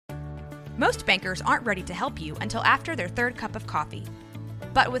Most bankers aren't ready to help you until after their third cup of coffee.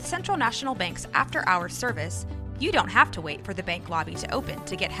 But with Central National Bank's after-hours service, you don't have to wait for the bank lobby to open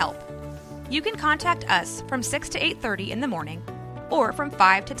to get help. You can contact us from 6 to 8:30 in the morning or from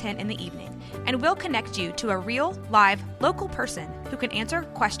 5 to 10 in the evening, and we'll connect you to a real, live, local person who can answer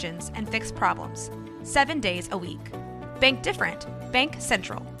questions and fix problems 7 days a week. Bank different. Bank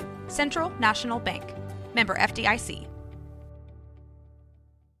Central. Central National Bank. Member FDIC.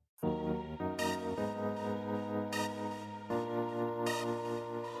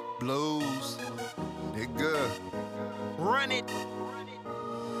 Blues, nigga, run it.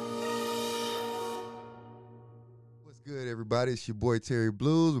 What's good, everybody? It's your boy Terry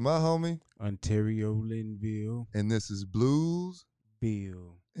Blues with my homie Ontario Linville, and this is Blues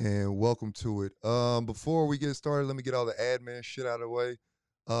Bill. And welcome to it. Before we get started, let me get all the admin shit out of the way.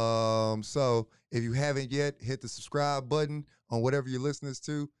 So if you haven't yet, hit the subscribe button on whatever you're listening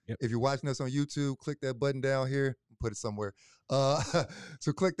to. Yep. If you're watching us on YouTube, click that button down here. Put it somewhere. So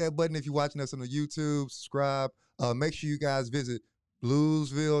click that button if you're watching us on the YouTube, subscribe. Make sure you guys visit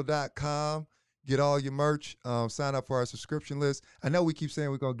bluesville.com. Get all your merch. Sign up for our subscription list. I know we keep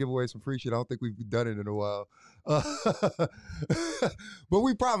saying we're going to give away some free shit. I don't think we've done it in a while. But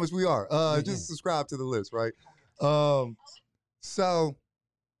we promise we are. Just subscribe to the list, right?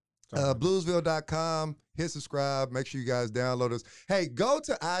 Bluesville.com. Hit subscribe. Make sure you guys download us. Hey, go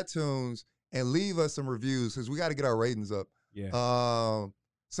to iTunes and leave us some reviews because we got to get our ratings up. Yeah.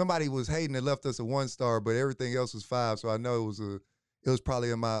 Somebody was hating and left us a 1-star, but everything else was 5. So I know it was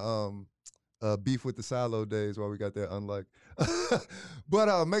probably in my beef with the silo days while we got that unlike.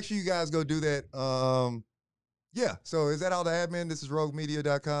 But make sure you guys go do that. Yeah. So is that all the admin? This is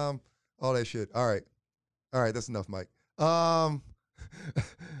roguemedia.com. All that shit. All right. That's enough, Mike. But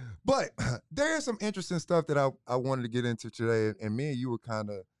there's some interesting stuff that I wanted to get into today, and me and you were kind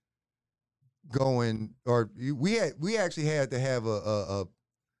of going, or we actually had to have a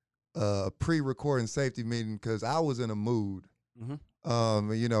pre-recording safety meeting because I was in a mood.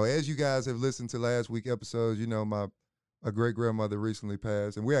 Mm-hmm. You know, as you guys have listened to last week's episodes, you know, my great grandmother recently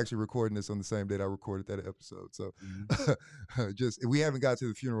passed, and we're actually recording this on the same date I recorded that episode. So, just we haven't got to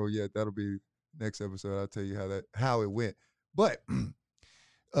the funeral yet. That'll be next episode. I'll tell you how it went. But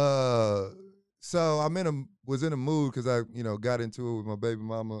so I was in a mood because I, you know, got into it with my baby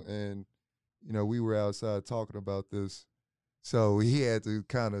mama, and you know, we were outside talking about this. So he had to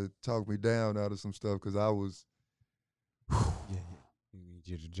kind of talk me down out of some stuff because I was. Yeah. You need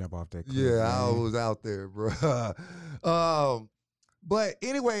you to jump off that cliff. Yeah, man. I was out there, bro. But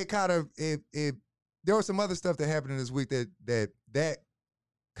anyway, there was some other stuff that happened in this week that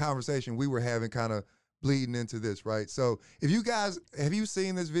conversation we were having kind of bleeding into this, right? So if you guys, have you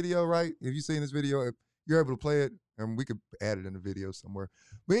seen this video, right? Have you seen this video? If you're able to play it, and we could add it in the video somewhere.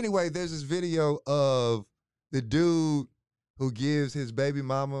 But anyway, there's this video of the dude who gives his baby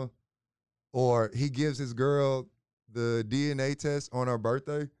mama, or he gives his girl the DNA test on her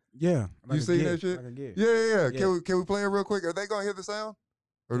birthday. Yeah. You seen that shit? Like a gift. Yeah. Yeah. Can we play it real quick? Are they gonna hear the sound,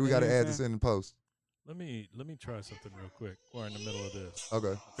 or do we They got to hear the add this in post? Let me try something real quick. We're in the middle of this.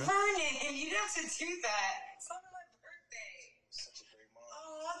 Okay. Vernon, and you don't have to do that. It's on my birthday. Such a great mom.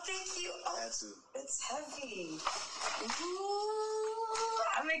 Oh, thank you. Oh, Had to. it's heavy. Ooh,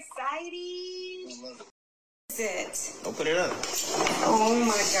 I'm excited. I love it. Is it? Open it up. Oh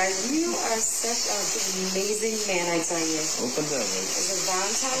my God, you are such an amazing man, I tell you. Open that, man. Is it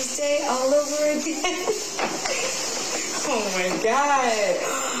Valentine's Day all over again? Oh my God.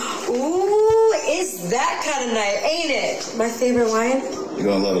 Ooh, it's that kind of night, ain't it? My favorite wine? You're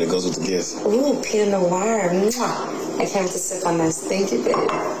gonna love it. It goes with the gift. Ooh, Pinot Noir. Mwah. I can't wait to sip on this. Thank you, babe. Oh,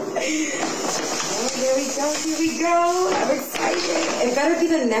 here we go. I'm excited. It better be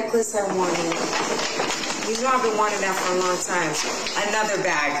the necklace I wanted. You know I've been wanting that for a long time. Another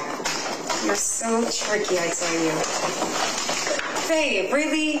bag. You're so tricky, I tell you. Babe,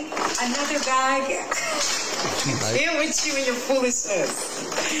 really? Another bag? Deal with you and your foolishness.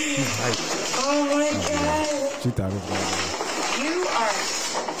 Oh my God. She thought it was going to You are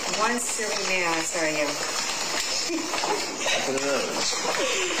one silly man, I tell you. Open it up.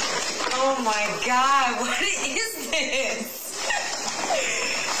 Oh my God, what is this?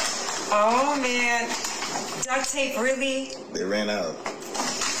 Oh man. Duct tape, really? They ran out.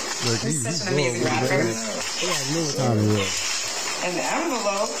 Look, He's such an amazing rapper. An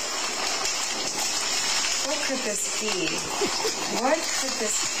envelope? What could this be? What could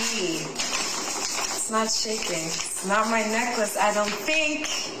this be? It's not shaking. It's not my necklace, I don't think.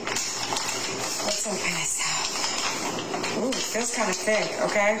 Let's open this up. Ooh, it feels kind of thick.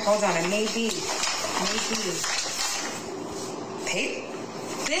 Okay, hold on. It may be. Paper?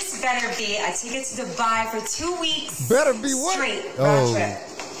 This better be a ticket to Dubai for 2 weeks. Better be what? Straight Oh. round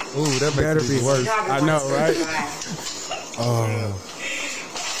trip. Ooh, that makes Better it be even worse. I know, right? Oh,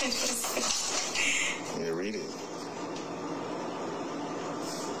 Yeah, read it.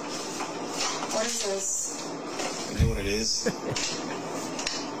 What is this? You know what it is?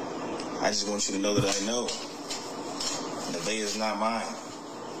 I just want you to know that I know. Nevaeh is not mine.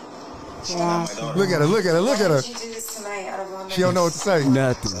 She's not my daughter. Look at her, look at her, look at her. Why did you do this tonight out of all She don't know what to say. I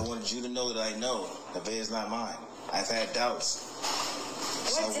nothing. wanted you to know that I know Nevaeh is not mine. I've had doubts.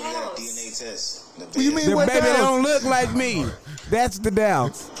 So What we had a doubts? DNA test. What do you mean? The What baby doubts? don't look like me. That's the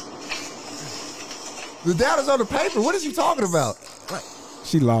doubts. The doubt is on the paper. What is you talking about?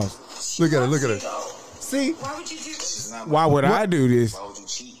 She lost. Look at her, look at her. See? Why would you do this? She's not Why would I do this? Why would you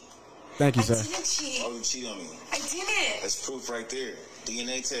cheat? Thank you, I sir. didn't cheat. Why would you cheat on me? I didn't. That's proof right there.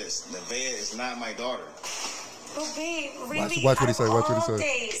 DNA test. Nevaeh is not my daughter. Oh, babe, really? watch what he say, Out of watch what he all say.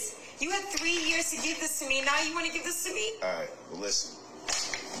 days, you had 3 years to give this to me. Now you want to give this to me? All right, well, listen.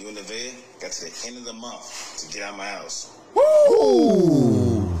 You and Nevaeh got to the end of the month to get out of my house.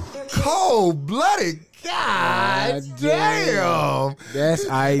 Woo! Cold blooded. God damn. That's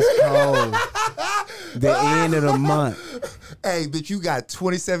ice cold. The end of the month. Hey, bitch, you got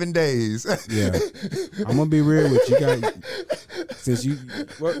 27 days. Yeah. I'm gonna be real with you. Since you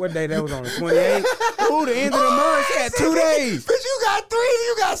what day that was on, the 28th? Ooh, the end of the month. She had 2 days. Bitch,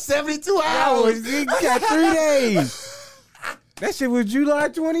 you got 72 hours. You got 3 days. That shit was July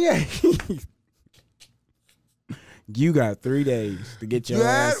 28th. You got 3 days to get your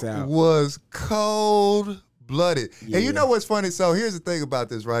ass That out. was cold blooded. Yeah. And you know what's funny? So here's the thing about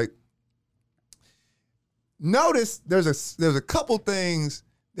this, right? Notice there's a couple things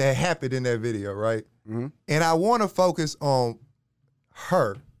that happened in that video, right? Mm-hmm. And I want to focus on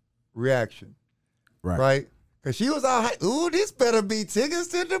her reaction, right? Because she was all, ooh, this better be tickets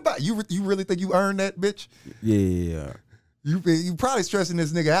to Dubai. You really think you earned that, bitch? Yeah. You probably stressing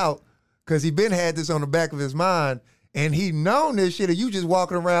this nigga out because he been had this on the back of his mind. And he known this shit, and you just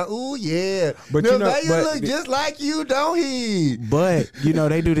walking around, ooh, yeah. But you know, Nevaeh look just like you, don't he? But you know,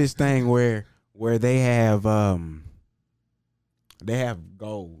 they do this thing where they have goals. They have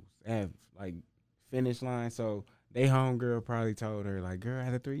like finish line. So they homegirl probably told her, like, girl,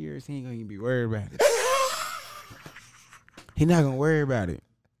 after 3 years, he ain't gonna even be worried about it. He not gonna worry about it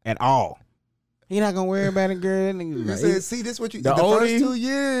at all. He not gonna worry about it, girl. That nigga, You like, said, see, this what you, the the older first you- 2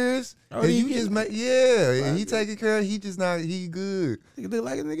 years, older and you you get- just make, yeah, and he taking care of, he just not, he good. He look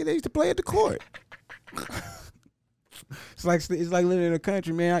like a nigga they used to play at the court. It's like living in the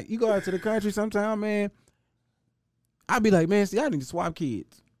country, man. You go out to the country sometime, man. I be like, man, see, I need to swap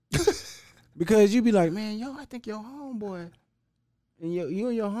kids. Because you be like, man, yo, I think your homeboy and you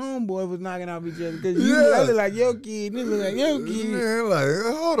and your homeboy was knocking off each other. Because you Yeah. look like your kid, this look like your kid. Man,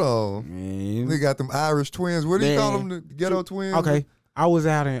 like, hold on. Man. They got them Irish twins. What do you call Man. them? The ghetto twins? Okay. I was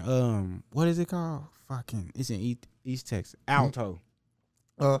out in, what is it called? It's in East Texas. Alto.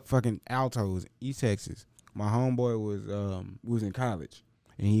 Fucking Altos, East Texas. My homeboy was in college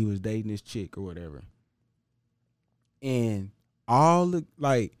and he was dating this chick or whatever. And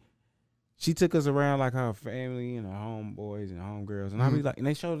she took us around like her family and her homeboys and homegirls. And I be like, and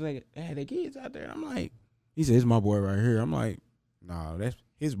they showed they had their kids out there. I'm like, he said, it's my boy right here. I'm like, no, that's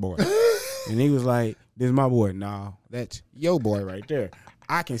his boy. And he was like, this is my boy. No, that's your boy right there.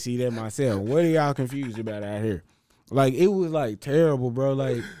 I can see that myself. What are y'all confused about out here? Like, it was like terrible, bro.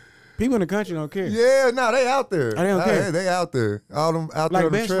 Like, people in the country don't care. Yeah, no, they out there. They don't care. They out there. All them out Like there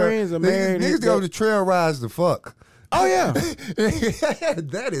on the best trail. friends are married. Niggas go to trail rides to fuck. Oh, yeah.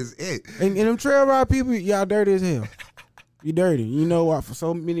 That is it. And them trail ride people, y'all dirty as hell. You dirty. You know what? For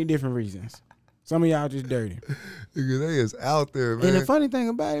so many different reasons. Some of y'all just dirty. Nigga, they is out there, man. And the funny thing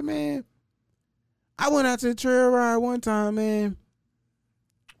about it, man, I went out to the trail ride one time, man,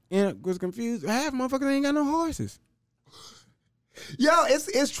 and was confused. Half motherfuckers ain't got no horses. Yo,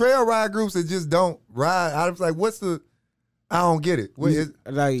 it's trail ride groups that just don't ride. I was like, I don't get it. What is,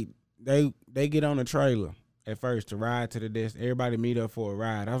 Like, they get on a trailer at first to ride to the destination. Everybody meet up for a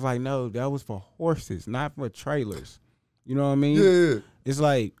ride. I was like, no, that was for horses, not for trailers. You know what I mean? yeah. It's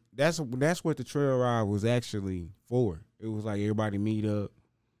like that's what the trail ride was actually for. It was like everybody meet up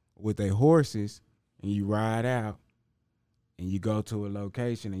with their horses and you ride out and you go to a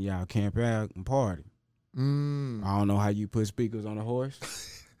location and y'all camp out and party. I don't know how you put speakers on a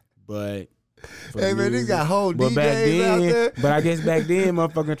horse, but Hey, man, they got whole but DJs back then, out there. But I guess back then,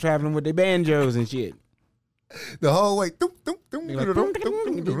 motherfuckers traveling with their banjos and shit. The whole way. Doom, doom, doom, They like, doom,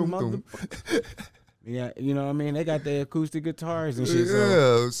 doom, doom, doom, doom. Yeah, you know what I mean? They got their acoustic guitars and shit.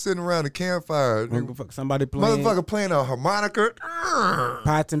 Yeah, sitting around the campfire. Somebody playing. Motherfucker playing a harmonica.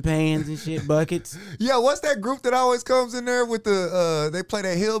 Pots and pans and shit, buckets. Yeah, what's that group that always comes in there with the, they play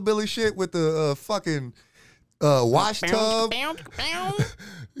that hillbilly shit with the fucking wash tub?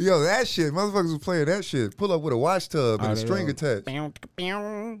 Yo, that shit. Motherfuckers was playing that shit. Pull up with a wash tub and a string attached.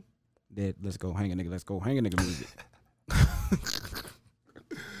 That let's go hang a nigga music.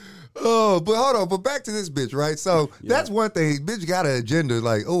 Oh, but hold on. But back to this bitch, right? So that's one thing. Bitch got an agenda.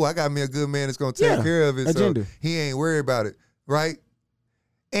 Like, oh, I got me a good man that's going to take care of it. Agenda. So he ain't worried about it, right?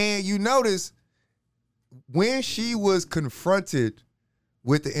 And you notice when she was confronted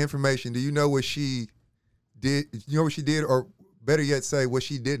with the information, do you know what she did? You know what she did? Or better yet say, what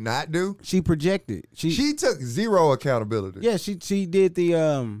she did not do? She projected. She took zero accountability. Yeah, she did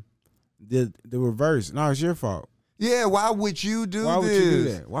the reverse. No, it's your fault. Yeah, why would you do this? Why would you do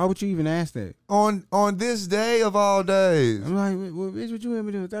that? Why would you even ask that? On this day of all days. I'm like, well, bitch, what you want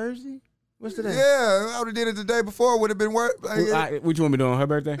me to do Thursday? What's today? Yeah, I would have did it the day before. Would have been work. What you want me to do on her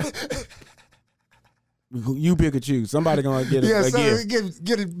birthday? You pick or choose. Somebody gonna get a gift.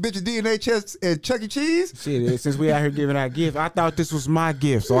 Get a bitch a DNA test at Chuck E. Cheese. Shit, since we out here giving out gifts, I thought this was my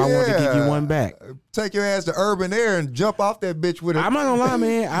gift, so I wanted to give you one back. Take your ass to Urban Air and jump off that bitch with it. I'm not gonna lie,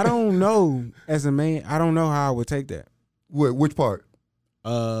 man. I don't know. As a man, I don't know how I would take that. Which part?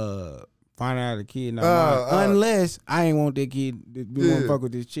 Find out the kid not mine. Unless I ain't want that kid to be want to fuck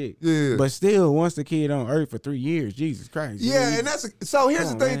with this chick. Yeah. But still, once the kid on Earth for 3 years, Jesus Christ. Yeah, and so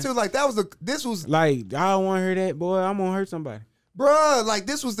here's the thing, man. Too. Like, this was. Like, I don't want to hear that, boy. I'm going to hurt somebody. Bruh, like,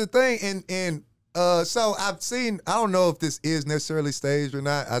 this was the thing. And so I've seen, I don't know if this is necessarily staged or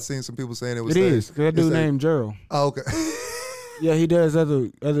not. I've seen some people saying it was staged. It is, because that dude named Gerald. Oh, okay. Yeah, he does other.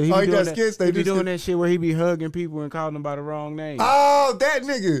 He does skits. He be doing that shit where he be hugging people and calling them by the wrong name. Oh, that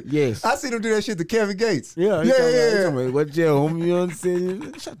nigga. Yes. I seen him do that shit to Kevin Gates. Yeah. Yeah. What jail, homie? You know what I'm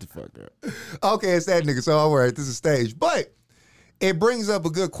saying? Shut the fuck up. Okay, it's that nigga. So all right, this is staged. But it brings up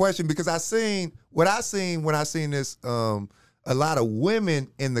a good question because I seen when I seen this, a lot of women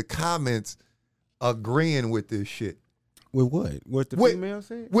in the comments agreeing with this shit. With what? What the female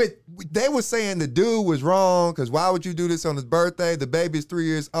said? They were saying the dude was wrong because why would you do this on his birthday? The baby's 3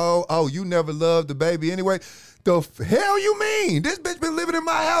 years old. Oh, you never loved the baby anyway. The hell you mean? This bitch been living in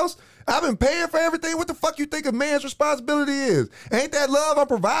my house. I've been paying for everything. What the fuck you think a man's responsibility is? Ain't that love I'm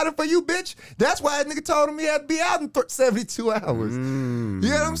providing for you, bitch? That's why that nigga told him he had to be out in 72 hours. You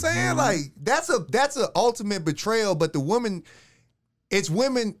know what I'm saying? Like, that's a ultimate betrayal, but the woman, it's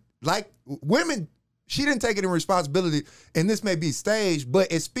women, like, women, she didn't take it in responsibility, and this may be staged, but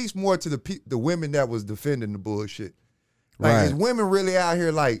it speaks more to the women that was defending the bullshit. Like, is women really out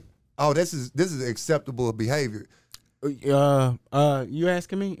here like, oh, this is acceptable behavior? You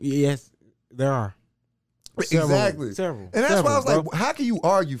asking me? Yes, there are. Exactly. Several. And that's why I was like, how can you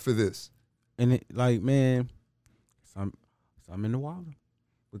argue for this? And it, like, man, some in the water,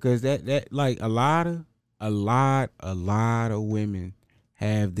 because that like a lot of women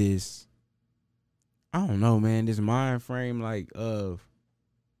have this. I don't know, man. This mind frame, like, of,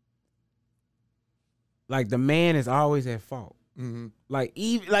 like, the man is always at fault. Mm-hmm. Like,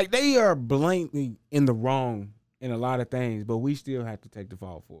 even like they are blatantly in the wrong in a lot of things, but we still have to take the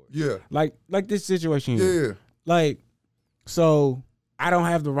fault for it. Yeah. Like this situation here. Yeah. Like, so I don't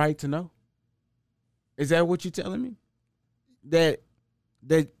have the right to know. Is that what you're telling me? That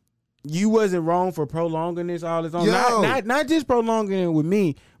you wasn't wrong for prolonging this all this on. Not just prolonging it with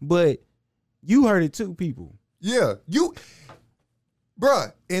me, but you heard it too, people. Yeah.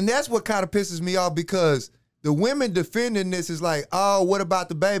 Bruh, and that's what kind of pisses me off because the women defending this is like, oh, what about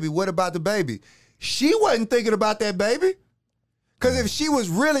the baby? What about the baby? She wasn't thinking about that baby. Because if she was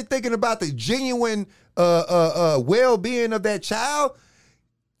really thinking about the genuine well-being of that child,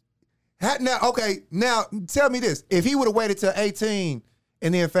 now tell me this. If he would have waited till 18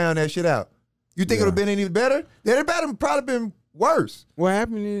 and then found that shit out, you think it would have been any better? Then it would have probably been worse. What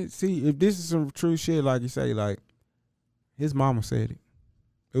happened is, see, if this is some true shit, like you say, like, his mama said it.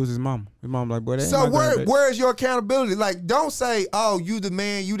 It was his mama. His mama like, boy, that so where's your accountability? Like, don't say, oh, you the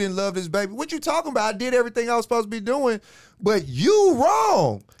man, you didn't love this baby. What you talking about? I did everything I was supposed to be doing, but you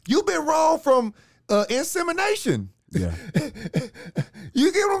wrong. You been wrong from insemination. Yeah.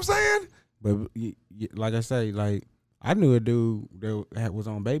 You get what I'm saying? But like I say, like, I knew a dude that was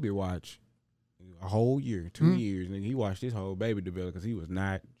on Baby Watch a whole year, 2 years, and he watched his whole baby develop because he was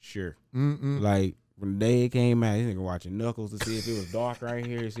not sure. Like, when the day it came out, he was watching Knuckles to see if it was dark right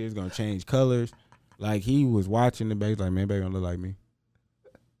here, see if it's gonna change colors. Like, he was watching the baby, like, man, baby gonna look like me.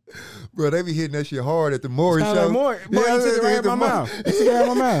 Bro, they be hitting that shit hard at the Maury Kinda show. like Maury. Boy, he took it right out my mouth. He took it out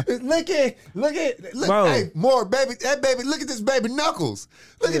my mouth. Look, Bro. hey, Maury, baby, look at this baby knuckles.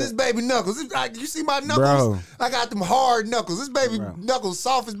 Look at this baby knuckles. It's like, you see my knuckles? Bro. I got them hard knuckles. This baby Bro. knuckles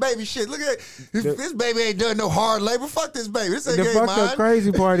soft as baby shit. Look at this baby ain't done no hard labor. Fuck this baby. This ain't The game fucked up mine.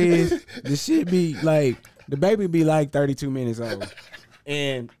 crazy part is the shit be like the baby be like 32 minutes old,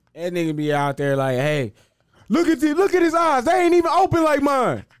 and that nigga be out there like, hey, look at his eyes. They ain't even open like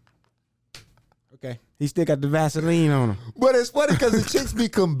mine. Okay, he still got the Vaseline on him. But it's funny because the chicks be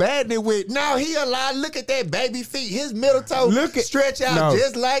combating it with, now he alive. Look at that baby feet. His middle toe stretch out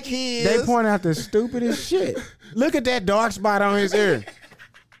just like his. They point out the stupidest shit. Look at that dark spot on his ear.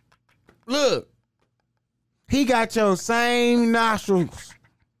 Look, he got your same nostrils.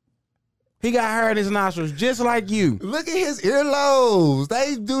 He got hair in his nostrils just like you. Look at his earlobes.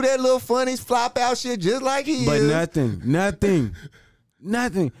 They do that little funny flop out shit just like his. But nothing.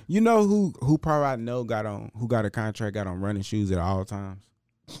 You know who probably I know who got a contract, got on running shoes at all times?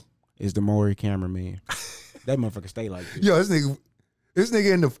 Is the Maury cameraman. That motherfucker stay like this. Yo, this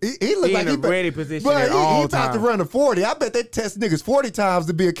nigga in the he look like in a ready position bro, at all he about times. to run a 40. I bet they test niggas 40 times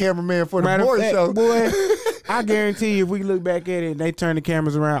to be a cameraman for the Matter of Maury fact, show. boy, I guarantee you, if we look back at it and they turn the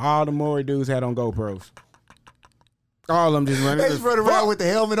cameras around, all the Maury dudes had on GoPros. All of them just running. They just run around with the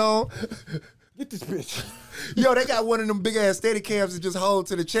helmet on. Get this bitch. Yo, they got one of them big ass steady cams that just hold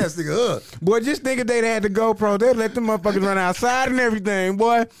to the chest, nigga. Boy, just think if they had the GoPro, they'd let them motherfuckers run outside and everything,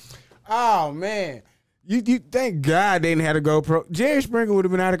 boy. Oh, man. You thank God they didn't have a GoPro. Jerry Springer would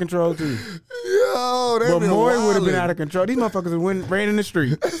have been out of control, too. Yo, they But been Maury would have been wildin'. out of control. These motherfuckers ran in the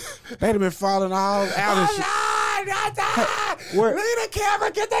street. They'd have been falling all out and shit. Where- Look at the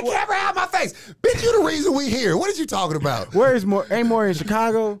camera. Get that camera out of my face. Bitch, you the reason we here. What is you talking about? Where is Maury? Ain't Maury in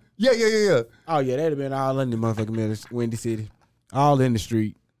Chicago? Yeah. Oh, yeah, they'd have been all in the motherfucking Windy City. All in the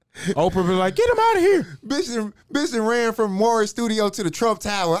street. Oprah been like, get him out of here. Bitch done ran from Maury's studio to the Trump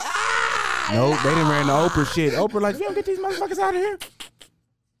Tower. Nope, they didn't ran the Oprah shit. Oprah like, you don't get these motherfuckers out of here.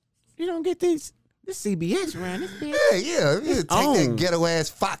 You don't get these. This CBS ran this bitch. Yeah. Take that ghetto ass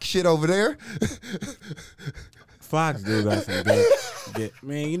Fox shit over there. Fox do got some good.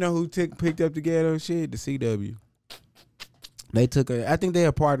 Man, you know who picked up the ghetto shit? The CW. They took I think they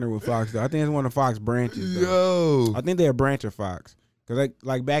a partner with Fox though. I think it's one of Fox branches. Though. Yo. I think they're a branch of Fox. Cause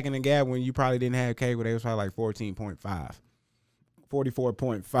like back in the gap when you probably didn't have cable, they was probably like 14.5.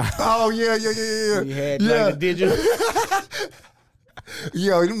 44.5. Oh, yeah. You had like the digital.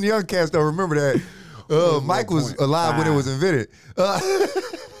 Yo, them young cats don't remember that. Mike was alive when it was invented.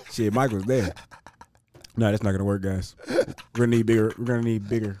 Shit, Mike was there. No, that's not gonna work, guys. We're gonna need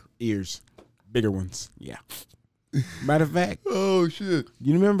bigger ears. Bigger ones. Yeah. Matter of fact, Oh, shit.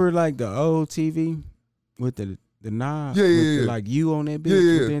 you remember like the old TV with the knob? Yeah, with yeah. the, like you on that bitch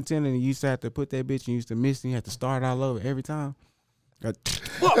Yeah. with the antenna, and you used to have to put that bitch and you used to miss and you had to start all over every time. That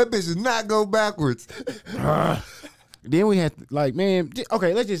bitch does not go backwards. Then we had like, man,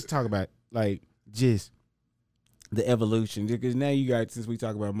 okay, let's just talk about like just the evolution. Because now you got, since we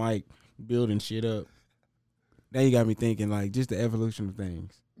talk about Mike building shit up, now you got me thinking like just the evolution of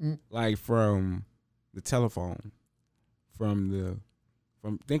things. Like from the telephone,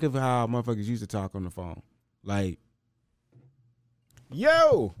 think of how motherfuckers used to talk on the phone. Like,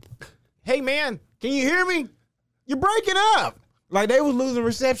 yo, hey man, can you hear me? You're breaking up. Like they was losing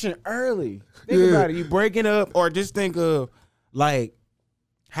reception early. Think about it. You breaking up, or just think of like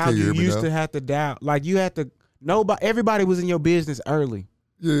how Can you you hear me used now? to have to dial. Like you had to. Everybody was in your business early.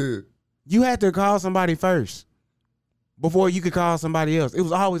 Yeah. You had to call somebody first before you could call somebody else. It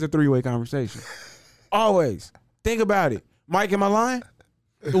was always a three-way conversation. Always. Think about it. Mike, am I lying?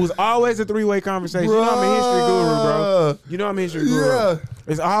 It was always a three-way conversation. You know I'm a history guru, bro. You know I'm a history guru. Yeah.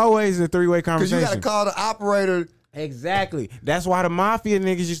 It's always a three-way Because you conversation. got to call the operator. Exactly. That's why the mafia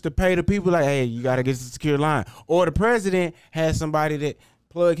niggas used to pay the people like, hey, you got to get the secure line. Or the president has somebody that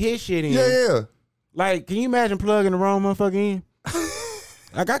plug his shit in. Yeah. Like, can you imagine plugging the wrong motherfucker in?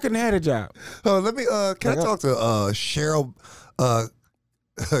 Like, I couldn't have a job. Let me, can I talk to Cheryl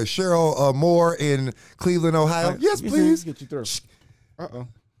Moore in Cleveland, Ohio? Yes, please. Get you through. Uh-oh.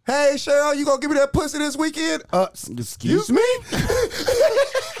 Hey, Cheryl, you gonna give me that pussy this weekend? Excuse me?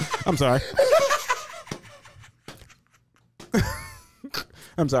 I'm sorry.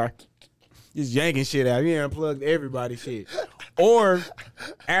 I'm sorry. Just yanking shit out. You unplugged everybody's shit. Or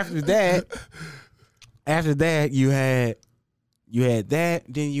after that you had that,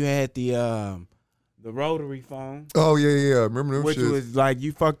 then you had the rotary phone, Oh, yeah. Remember them which shit? was like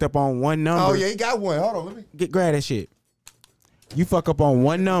you fucked up on one number. Oh, yeah, he got one. Hold on, let me Grab that shit. You fuck up on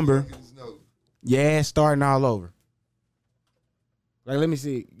one number, get this note. your ass starting all over. Like, let me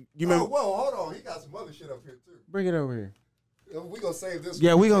see. You Oh, remember? whoa, hold on. He got some other shit up here too. Bring it over here. We gonna save this.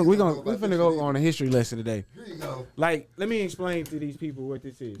 Yeah, we finna finna go on a history lesson today. Here you go. Like, let me explain to these people what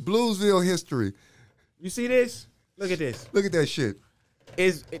this is. Bluesville history. You see this? Look at this. Look at that shit.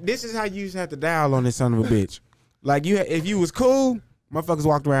 This is how you used to have to dial on this son of a bitch. Like if you was cool, motherfuckers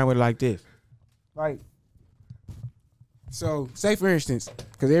walked around with it like this. Like, so say for instance,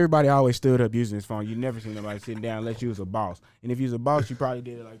 because everybody always stood up using his phone. You never seen nobody sitting down unless you was a boss. And if you was a boss, you probably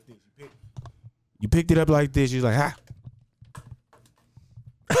did it like this. You picked it up like this. You was like, ha.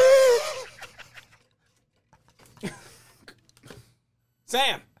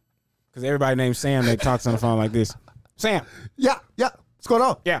 Sam. Because everybody named Sam that talks on the phone like this. Sam. Yeah. What's going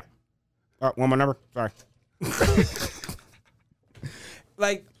on? Yeah. One more number. Sorry.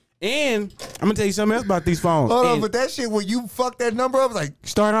 Like, and I'm going to tell you something else about these phones. Hold on, And but that shit when you fucked that number up, like,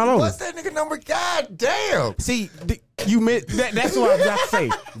 start all over. what's that nigga number? God damn. See, you missed that. That's what I was about to say.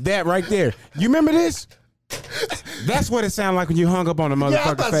 That right there. You remember this? That's what it sounded like when you hung up on the motherfucker's Yeah, I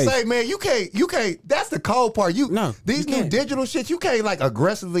was about face. to say, man, you can't. That's the cold part. No, these you new can't. digital shit, you can't like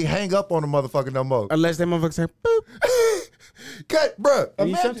aggressively hang up on the motherfucker no more. Unless that motherfucker say, boop. Cut, bruh. And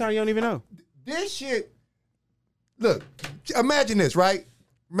you, Imagine sometimes you don't even know. this shit. Look, imagine this, right?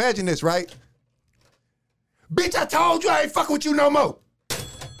 Imagine this, right? Bitch, I told you I ain't fucking with you no more. That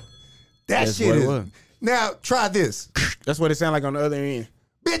That's shit what it is. was. Now try this, That's what it sounded like on the other end.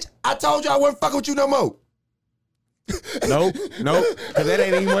 bitch. I told you I wasn't fucking with you no more. Nope. Because that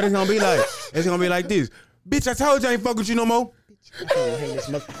ain't even what it's going to be like. It's going to be like this. Bitch, I told you I ain't fuck with you no more.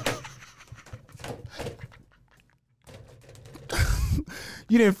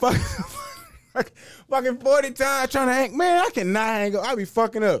 You didn't fucking 40 times trying to hang. Man, I cannot hang up. I be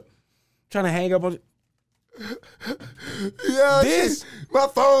fucking up. Trying to hang up on. Yeah, This- shit, my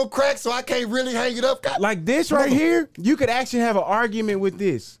phone cracked, so I can't really hang it up. God. Like this right here, you could actually have an argument with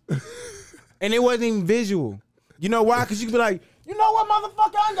this. And it wasn't even visual. You know why? Because you could be like, you know what,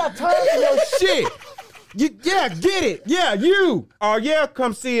 motherfucker? I ain't got time for your shit. Yeah, get it. Yeah, you. Oh, yeah,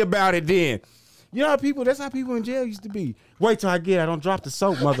 come see about it then. You know how people, that's how people in jail used to be. Wait till I get it. I don't drop the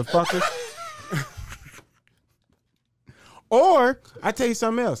soap, motherfucker. Or, I tell you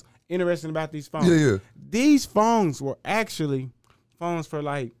something else interesting about these phones. Yeah. These phones were actually phones for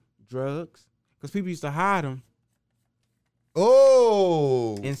like drugs. Because people used to hide them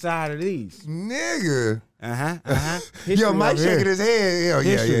Oh, inside of these. nigga. History Yo, Mike over here. shaking his head. Hell,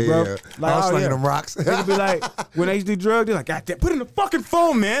 History, bro. yeah. Like, I was oh, slinging yeah. them rocks. They could be like, when they used to do drugs, they're like, God damn, put it in the fucking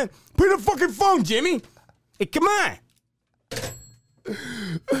phone, man. Put it in the fucking phone, Jimmy. Hey, come on.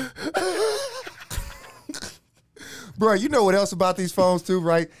 Bro, you know what else about these phones too,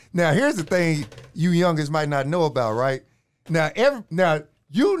 right? Now, here's the thing you youngest might not know about, right? Now,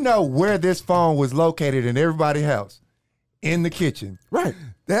 you know where this phone was located in everybody's house. In the kitchen. Right.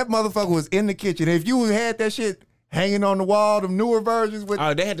 That motherfucker was in the kitchen. If you had that shit hanging on the wall, the newer versions with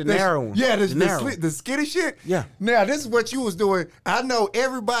Oh, they had the narrow one. Yeah, The narrow one. the skinny shit. Yeah. Now, this is what you was doing. I know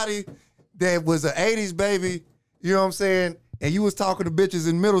everybody that was an 80s baby, you know what I'm saying? And you was talking to bitches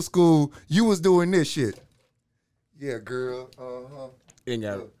in middle school, you was doing this shit. Yeah, girl. Uh-huh. Ain't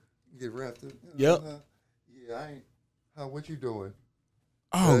got it. Get wrapped up. Yep. Yeah, I ain't. What you doing?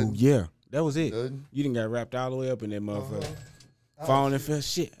 Oh, Good. yeah. That was it. Good. You didn't got wrapped all the way up in that motherfucker. Falling and fell.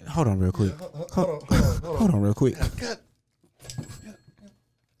 Shit. Hold on real quick. Hold on. Hold on real quick. God.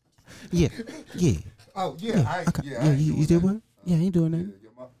 Yeah. Oh, yeah. I ain't You doing did that. what? Yeah, I ain't doing that.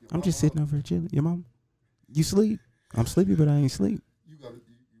 Your mom- I'm just sitting over here chilling. Your mom? You sleep? I'm sleepy, but I ain't sleep. You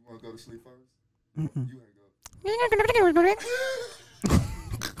want to go to sleep first? Mm-mm. You ain't go.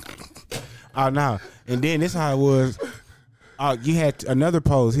 Oh, no. And then this how it was. Oh, you had another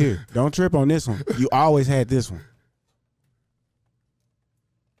pose here. Don't trip on this one. You always had this one.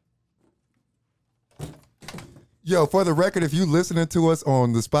 Yo, for the record, if you listening to us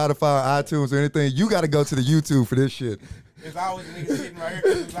on the Spotify, iTunes, or anything, you got to go to the YouTube for this shit. There's always a nigga sitting right here.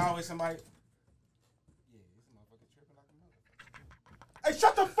 There's always somebody. Yeah, this motherfucker tripping like a motherfucker. Hey,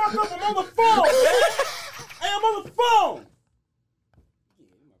 shut the fuck up! I'm on the phone, man. Hey, I'm on the phone. Yeah,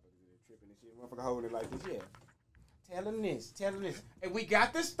 this motherfucker tripping and shit. Motherfucker holding it like this. Yeah. Tell him this. Hey, we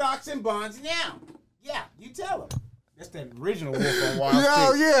got the stocks and bonds now. Yeah, you tell him. That's that original Wolf on Wall Street.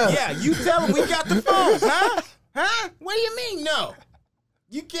 Yo, yeah. Yeah, you tell him we got the phones, huh? Huh? What do you mean, no?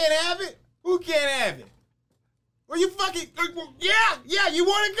 You can't have it? Who can't have it? Well, you fucking... Yeah, you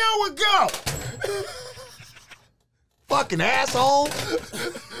want to go? We'll go. Fucking asshole.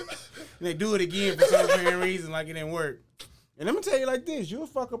 And they do it again for some apparent reason like it didn't work. And let me tell you like this. You'll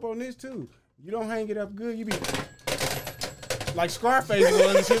fuck up on this, too. You don't hang it up good, you be... Like Scarface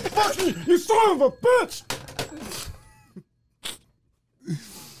was and shit. Fuck you son of a bitch!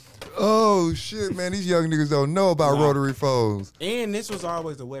 Oh shit, man! These young niggas don't know about rotary phones. And this was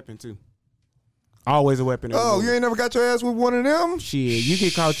always a weapon too. Always a weapon. Oh, you ain't never got your ass with one of them? Shit, you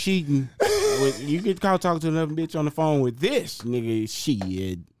get caught cheating. You get caught talking to another bitch on the phone with this nigga.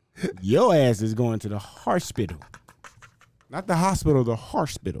 Shit, your ass is going to the hospital. Not the hospital, the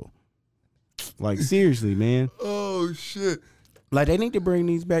hospital. Like seriously, man. Oh shit. Like they need to bring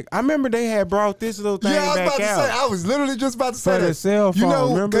these back. I remember they had brought this little thing Yeah, I was back about to out. say. I was literally just about to say For that. the cell phone, you know,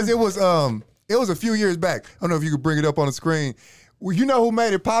 remember? because it was a few years back. I don't know if you could bring it up on the screen. Well, you know who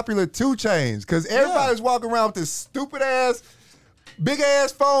made it popular? 2 Chainz. Because everybody's walking around with this stupid ass, big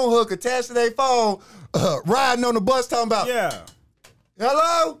ass phone hook attached to their phone, riding on the bus talking about, Yeah.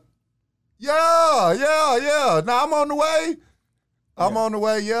 hello? Yeah. Now I'm on the way. I'm on the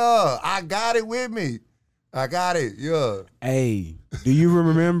way, yeah. I got it with me. I got it, yeah. Hey, do you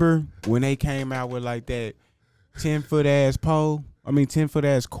remember when they came out with like that 10-foot ass pole? 10-foot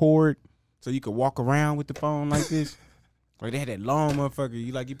ass cord, so you could walk around with the phone like this. Like they had that long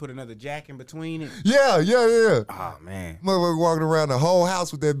motherfucker. You put another jack in between it. Yeah. Oh man, Motherfucker walking around the whole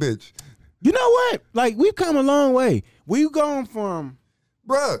house with that bitch. you know what? Like we've come a long way. We gone from,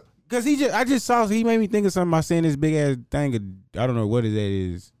 Bruh. cause I just saw. He made me think of something about saying this big ass thing. I don't know what that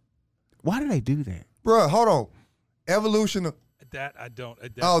is. Why do they do that? Bruh, hold on. Evolution of, That I don't.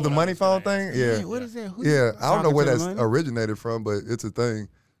 That's oh, what the I money was gonna phone ask. thing? Yeah. What is that? Who Yeah, I don't know talking where to the that's money? originated from, but it's a thing.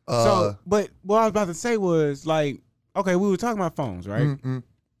 So, but what I was about to say was like, okay, we were talking about phones, right?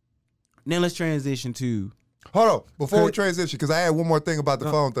 Now let's transition to. Hold on. Before we Good. transition, because I had one more thing about the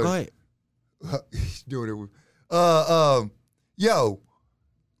phone thing. Go ahead. He's doing it with. Yo,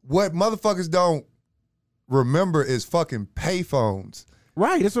 what motherfuckers don't remember is fucking payphones.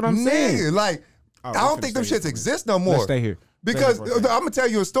 Right, that's what I'm saying. Nigga, like, Oh, I we don't finna think them stay shits here. exist no more. Let's stay here. Because Stay here I'm for a gonna tell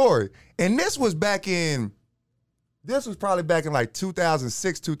you a story, and this was probably back in like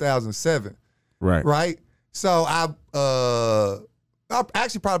 2006, 2007, Right. right? So I'm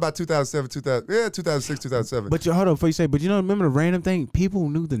actually probably about 2007, 2006, 2007. But hold on, before you say, but you know, remember the random thing? People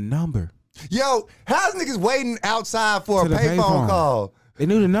knew the number. Yo, how's niggas waiting outside for To a the payphone payphone. call? They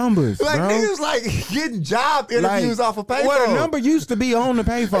knew the numbers, Like bro. niggas like getting job interviews off a payphone. Well, the number used to be on the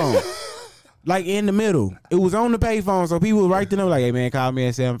payphone. Like in the middle. It was on the payphone, so people would write the number like, hey man, call me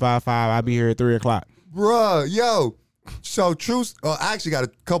at 755. I'll be here at 3:00. Bruh, yo. So I actually got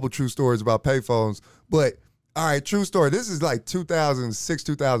a couple true stories about payphones, but all right, true story. This is like 2006,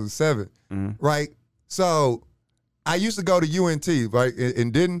 2007, right? So I used to go to UNT, right,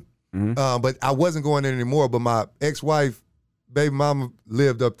 and didn't, but I wasn't going in anymore, but my ex-wife, baby mama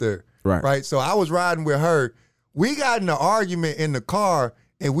lived up there, right? So I was riding with her. We got in an argument in the car,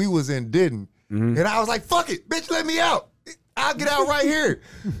 and we was in Denton. And I was like, fuck it, bitch, let me out. I'll get out right here.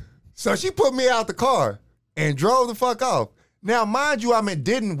 So she put me out the car and drove the fuck off. Now, mind you, I'm in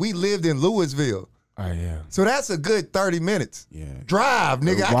Denton. We lived in Louisville. Oh yeah. So that's a good 30 minutes. Yeah. Drive,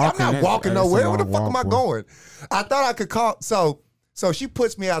 nigga. I'm Walking, not that's- walking that's a nowhere. Where the long fuck am I walk, boy. going? I thought I could call. So she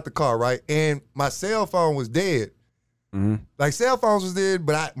puts me out the car, right? And my cell phone was dead. Like cell phones was dead,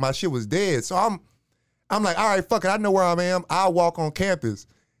 but my shit was dead. So I'm like, all right, fuck it. I know where I am. I'll walk on campus.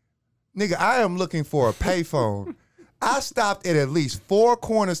 Nigga, I am looking for a payphone. I stopped at least 4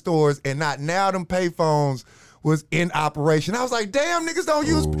 corner stores, and not now them payphones was in operation. I was like, damn, niggas don't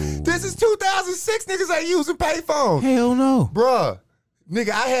use. This is 2006. Niggas ain't using payphones. Hell no. Bruh,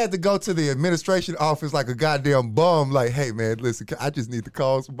 nigga, I had to go to the administration office like a goddamn bum. Like, hey, man, listen, I just need to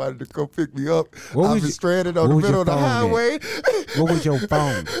call somebody to come pick me up. I've been stranded on the what was middle of the your phone highway. What was your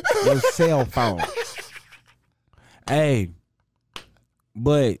phone? Your cell phone. Hey,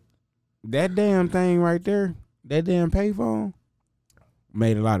 but that damn thing right there, that damn payphone,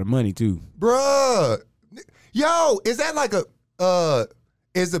 made a lot of money too. Bruh. Yo, is that like a,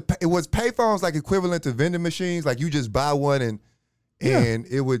 was payphones like equivalent to vending machines? Like you just buy one and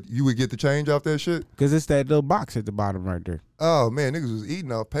you would get the change off that shit? Cause it's that little box at the bottom right there. Oh, man, niggas was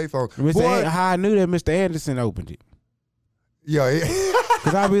eating off payphone. How I knew that Mr. Anderson opened it. Yo,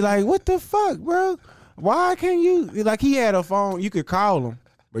 Cause I'd be like, what the fuck, bro? Why can't you? Like he had a phone, you could call him,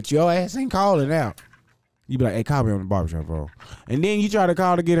 but your ass ain't calling out. You be like, hey, call me on the barbershop phone. And then you try to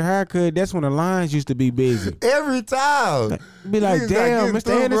call to get a haircut. That's when the lines used to be busy. every time. Be like, Niggas not damn, getting Mr.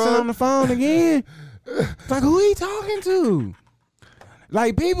 through, Anderson bro. on the phone again. It's like, who he talking to?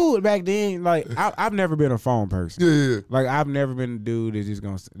 Like people back then, like I've never been a phone person. Yeah. Like I've never been a dude that's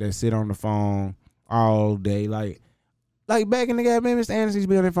just that sit on the phone all day. Like back in the day, man, Mr. Anderson used to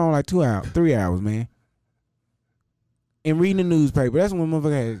be on the phone like 2 hours, 3 hours, man. And reading the newspaper. That's when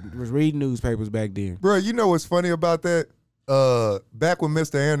motherfucker was reading newspapers back then. Bro, you know what's funny about that? Back when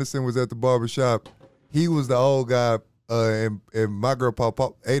Mr. Anderson was at the barbershop, he was the old guy, and my girl,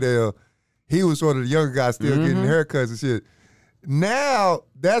 Paul Adele, He was sort of the younger guy still getting haircuts and shit. Now,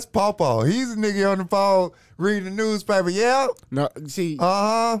 that's Pawpaw. He's a nigga on the phone reading the newspaper. Yeah. No, see.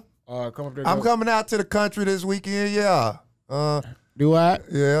 Uh-huh. Come up there. I'm coming out to the country this weekend. Yeah. Do I?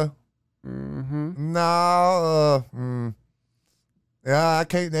 Yeah. Mm-hmm. No. Yeah, I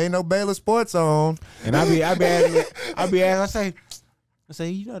can't. There ain't no Baylor Sports on. And I be asking. I say,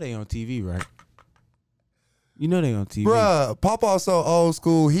 you know they on TV, right? You know they on TV. Bruh, Pawpaw's so old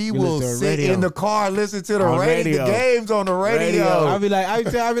school. He will listen to the sit radio. in the car, listen to the On radio, the games on the radio. I be like,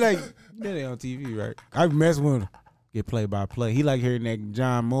 you know they on TV, right? I be messing with him. Get play by play. He like hearing that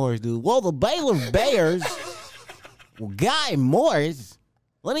John Morris dude. Well, the Baylor Bears. Well, Guy Morris.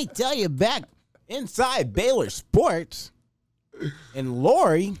 Let me tell you, back inside Baylor Sports. And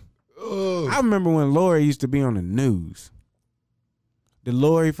Lori. I remember when Lori used to be on the news. The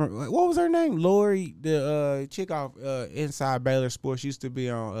Lori from, what was her name? Lori, the chick off Inside Baylor Sports used to be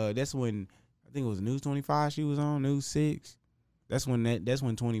on. That's when I think it was News 25. She was on News 6. That's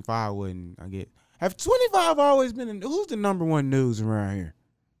when 25 wasn't. I get. Have 25 always been? Who's the number one news around here?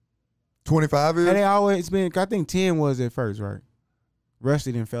 25 is? Have they always been? I think 10 was at first, right?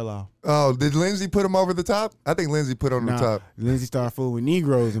 Rusty then fell off. Oh, did Lindsay put him over the top? I think Lindsay put him on the top. Lindsay started fooling with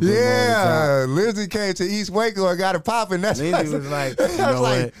Negroes and put him over the top. Lindsay came to East Waco and got it popping. That's Lindsay was like, you know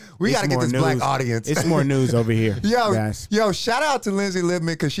what? We got to get this black audience. It's more news over here. Yo, shout out to Lindsay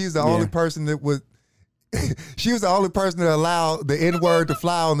Lippman because she's the only person that was. She was the only person that allowed the N-word to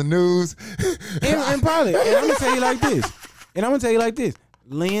fly on the news. and probably, and I'm gonna tell you like this.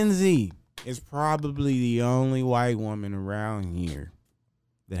 Lindsay is probably the only white woman around here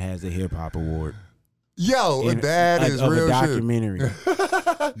that has a hip hop award. Yo, that is real a documentary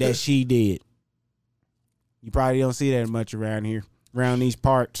that she did. You probably don't see that much around here, around these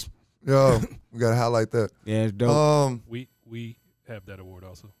parts. Yo, we gotta highlight that. Yeah, it's dope. We have that award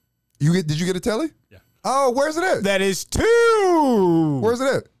also. Did you get a telly? Yeah. Oh, where's it at? That is 2. Where's it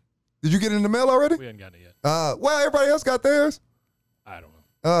at? Did you get it in the mail already? We haven't gotten it yet. Well, everybody else got theirs. I don't know.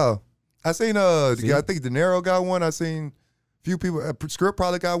 Oh, I seen I think De Niro got one. I seen a few people. Script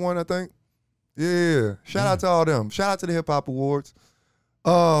probably got one. I think. Yeah. Shout out to all them. Shout out to the Hip Hop Awards.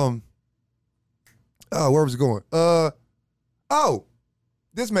 Where was it going?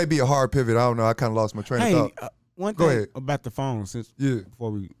 This may be a hard pivot. I don't know. I kind of lost my train of thought. One Go thing ahead. about the phone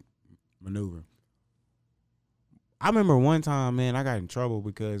before we maneuver. I remember one time, man, I got in trouble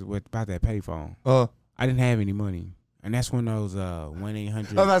because about that payphone. I didn't have any money. And that's when those 1-800. I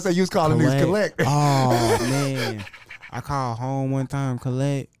was about to say you was calling these collect. Oh man. I called home one time,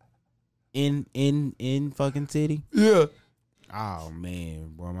 collect in fucking city. Yeah. Oh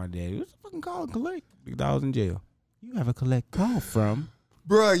man, boy, my daddy was fucking called collect. Because I was in jail. You have a collect call from.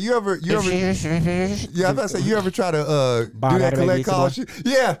 Bruh, you ever yeah, I was about to say you ever try to do that collect call shit?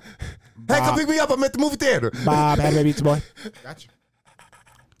 Yeah. Hey, come pick me up. I'm at the movie theater. Bob had a baby, it's a boy. Gotcha.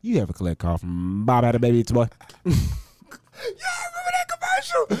 You have a collect call from Bob had a baby, it's a boy. Yeah,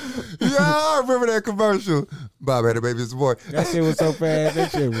 I remember that commercial. Bob had a baby, it's a boy. That shit was so fast. That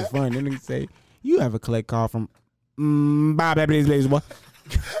shit was fun. Then they say, you have a collect call from Bob had a baby, it's a boy.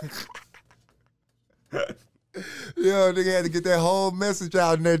 Yo, nigga had to get that whole message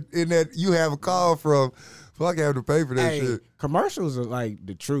out in that you have a call from. Fuck having to pay for that shit. Commercials are like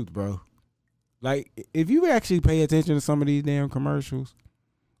the truth, bro. Like, if you actually pay attention to some of these damn commercials,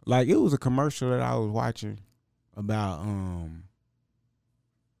 like it was a commercial that I was watching about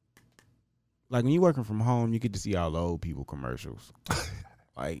like when you're working from home, you get to see all the old people commercials.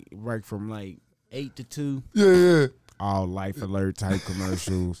 Like work from like 8 to 2. Yeah. All life alert type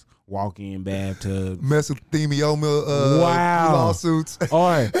commercials. Walk-in bathtub. Mesothelioma lawsuits.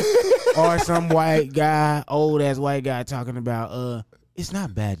 Or some white guy, old ass white guy talking about it's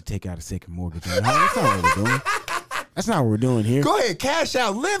not bad to take out a second mortgage on your home. That's not what we're doing. That's not what we're doing here. Go ahead, cash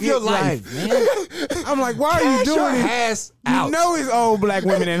out, live your life, man. I'm like, why are you doing this? You know it's old black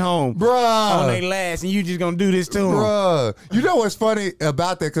women at home, bruh, on their last, and you just gonna do this to them, bruh. You know what's funny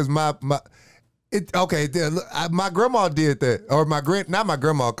about that? Because my grandma did that, or not my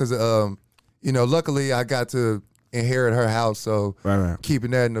grandma, because luckily I got to inherit her house, so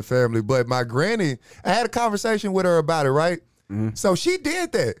keeping that in the family. But my granny, I had a conversation with her about it, right? Mm-hmm. So she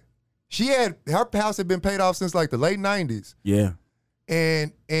did that. Her house had been paid off since like the late 90s. Yeah.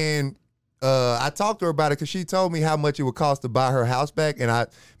 And I talked to her about it because she told me how much it would cost to buy her house back, and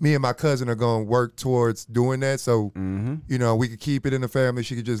me and my cousin are going to work towards doing that. So we could keep it in the family.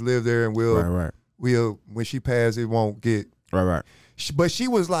 She could just live there, and we'll when she passes, it won't get right. But she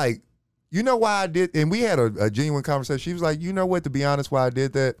was like, you know why I did, and we had a genuine conversation. She was like, you know what? To be honest, why I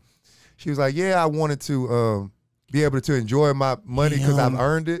did that? She was like, yeah, I wanted to be able to enjoy my money because I've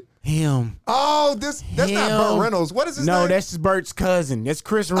earned it. Him. Oh, that's not Burt Reynolds. What is his name? No, that's Bert's cousin. That's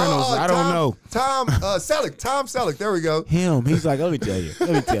Chris Reynolds. I don't know. Tom Selleck. Tom Selleck. There we go. Him. He's like, let me tell you.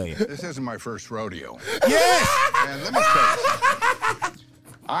 This isn't my first rodeo. Yes. And let me tell you something.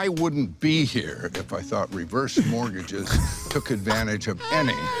 I wouldn't be here if I thought reverse mortgages took advantage of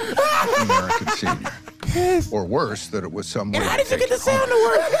any American senior. Yes. Or worse, that it was some way And how to did you take get the you home. sound to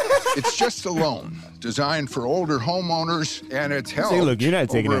work? It's just a loan designed for older homeowners, and it's helped look, you're not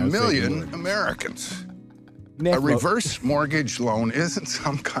taking over out 1 a second million look. Americans. A Netflix. reverse mortgage loan isn't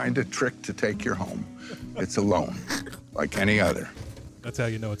some kind of trick to take your home. It's a loan, like any other. That's how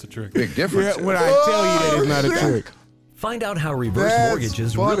you know it's a trick. Big difference. Yeah, when I tell you that it's not a trick. Find out how reverse That's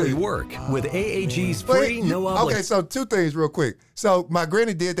mortgages funny. really work with AAG's free no obligation. Okay, so 2 things real quick. So my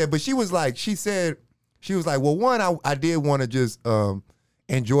granny did that, but she was like, well, one, I did want to just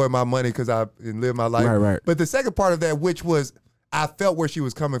enjoy my money because I live my life. Right. But the second part of that, which was, I felt where she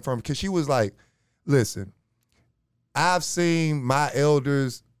was coming from, because she was like, listen, I've seen my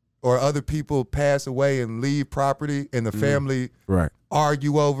elders or other people pass away and leave property, and the family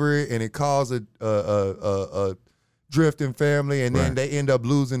argue over it, and it caused a drift in family, and then they end up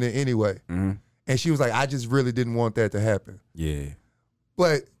losing it anyway. Mm-hmm. And she was like, I just really didn't want that to happen. Yeah.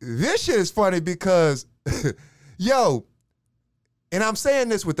 But this shit is funny because, yo, and I'm saying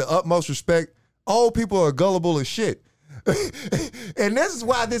this with the utmost respect, old people are gullible as shit. And this is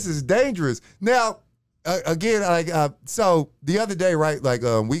why this is dangerous. Now, again, so the other day, right,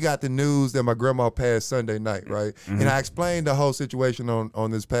 we got the news that my grandma passed Sunday night, right? Mm-hmm. And I explained the whole situation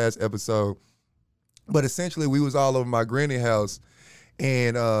on this past episode. But essentially, we was all over my granny house.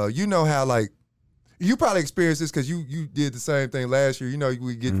 And you know how, you probably experienced this because you did the same thing last year. You know,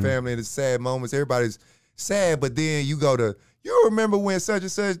 we get family in the sad moments. Everybody's sad, but then you remember when such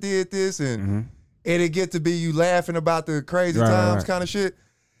and such did this, and it get to be you laughing about the crazy times kind of shit.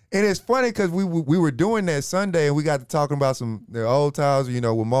 And it's funny because we were doing that Sunday, and we got to talking about the old times, you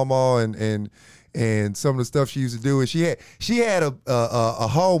know, with Mama and some of the stuff she used to do. And she had a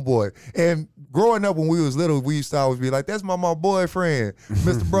homeboy. And growing up when we was little, we used to always be like, that's my boyfriend,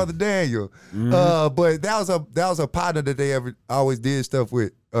 Mr. Brother Daniel. But that was a partner that they always did stuff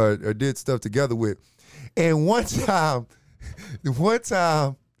with, or did stuff together with. And one time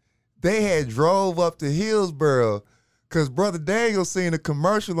they had drove up to Hillsboro because Brother Daniel seen a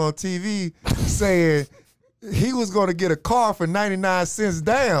commercial on TV saying he was going to get a car for 99 cents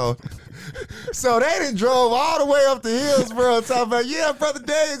down. So they done drove all the way up to Hillsboro talking about, yeah, Brother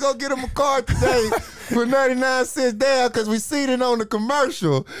Daniel going to get him a car today for 99 cents down because we seen it on the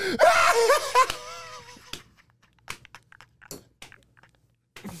commercial.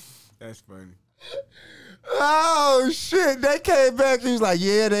 That's funny. Oh shit! They came back. He was like,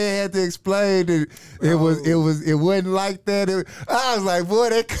 "Yeah, they had to explain it. It wasn't like that." I was like, "Boy,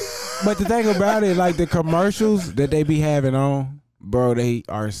 they." But the thing about it, like the commercials that they be having on, bro, they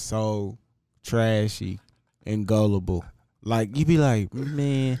are so trashy and gullible. Like you be like,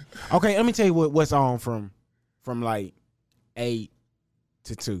 man. Okay, let me tell you what's on from like 8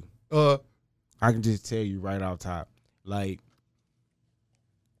 to 2. I can just tell you right off top. Like,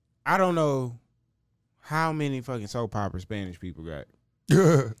 I don't know how many fucking soap opera Spanish people got.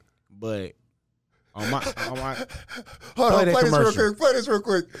 But on my hold on, play this real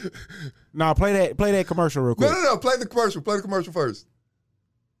quick. No, play that commercial real quick. No, play the commercial first.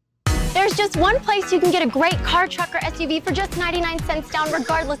 There's just one place you can get a great car, truck, or SUV for just 99 cents down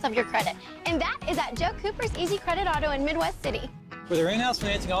regardless of your credit. And that is at Joe Cooper's Easy Credit Auto in Midwest City. For their in-house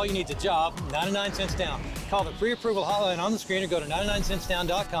financing, all you need is a job, 99 cents down. Call the pre-approval hotline on the screen or go to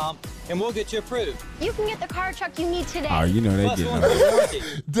 99centsdown.com and we'll get you approved. You can get the car or truck you need today. Oh, you know they getting over.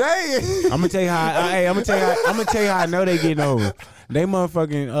 Dang. I'm gonna tell you how I know they getting over. They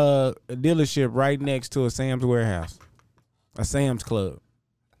motherfucking dealership right next to a Sam's warehouse, a Sam's Club.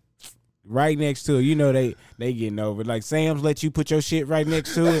 Right next to it, you know they getting over. Like Sam's let you put your shit right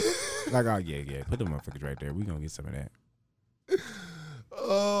next to it. Like, oh yeah, put the motherfuckers right there. We gonna get some of that.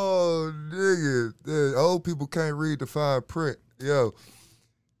 Oh, nigga. The old people can't read the fine print. Yo.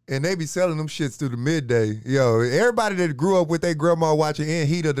 And they be selling them shits through the midday. Yo, everybody that grew up with their grandma watching In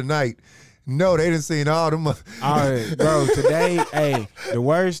Heat of the Night, no, they done seen all them. All right, bro, today, hey, the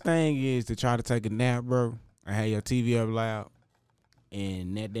worst thing is to try to take a nap, bro, and have your TV up loud,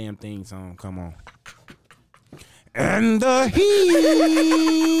 and that damn thing song come on. And the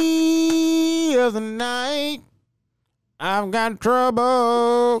heat of the night, I've got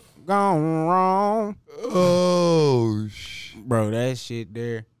trouble gone wrong. Oh, bro, that shit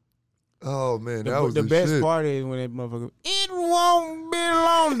there. Oh man, that was the best shit. part is when that motherfucker. It won't be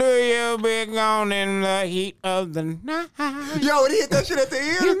long till you'll be gone in the heat of the night. Yo, it hit that shit at the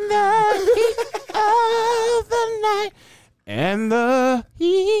end. In the heat of the night. And the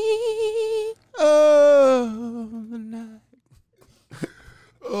heat of the night.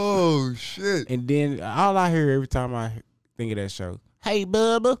 Oh shit! And then all I hear every time I think of that show, hey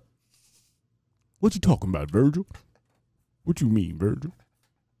Bubba, what you talking about, Virgil? What you mean, Virgil?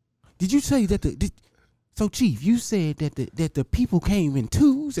 Did you say that so Chief, you said that the people came in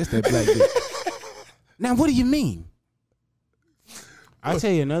twos? That's that black dude. Now what do you mean? I'll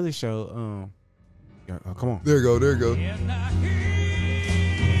tell you another show. Come on. There you go. There you go.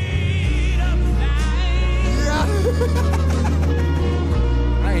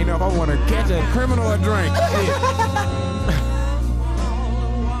 I ain't know if I want to catch a criminal or drink.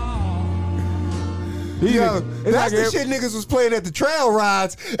 Yo, that's the shit niggas was playing at the trail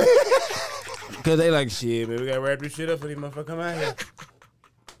rides. Cause they like, shit, man, we gotta wrap this shit up for these motherfuckers come out here.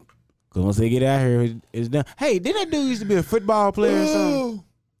 Cause once they get out here, it's done. Hey, didn't that dude used to be a football player or something?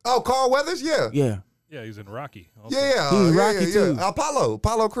 Oh, Carl Weathers? Yeah. Yeah. Yeah, he's in Rocky. Also. Yeah. He was yeah, Rocky too.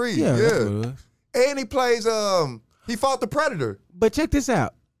 Apollo Creed. Yeah. Yeah. That's what it was. And he plays, he fought the Predator. But check this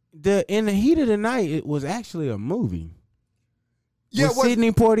out. In the Heat of the Night, it was actually a movie. Yeah, with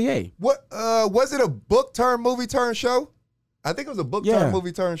Sidney Poitier. What was it a book turn movie turn show? I think it was a book turn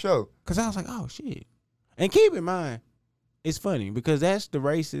movie turn show. Cause I was like, oh shit. And keep in mind, it's funny because that's the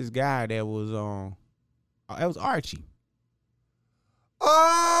racist guy that was on. That was Archie.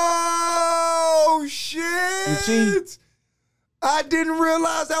 Oh shit! I didn't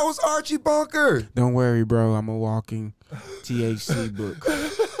realize that was Archie Bunker. Don't worry, bro. I'm a walking THC book.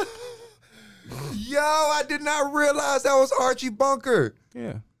 Yo, I did not realize that was Archie Bunker.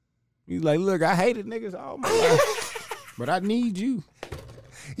 Yeah. He's like, look, I hated niggas all my life, but I need you.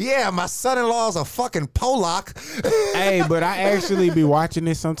 Yeah, my son-in-law's a fucking Polak. Hey, but I actually be watching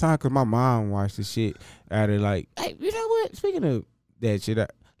this sometimes because my mom watched the shit out of like, hey, you know what? Speaking of that shit,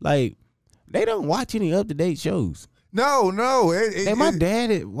 like, they don't watch any up-to-date shows. No. My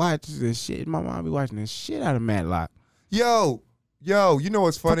dad watches this shit. My mom be watching this shit out of Matlock. Yo, you know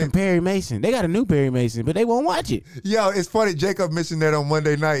what's funny? Fucking Perry Mason. They got a new Perry Mason, but they won't watch it. Yo, it's funny. Jacob mentioned that on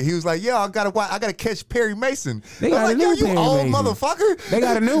Monday night. He was like, "Yo, I gotta catch Perry Mason." They got a new you Perry old Mason. motherfucker. They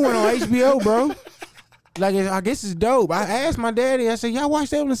got a new one on HBO, bro. Like, I guess it's dope. I asked my daddy. I said, "Y'all watch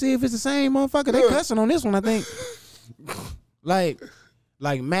that one to see if it's the same motherfucker." They cussing on this one, I think. Like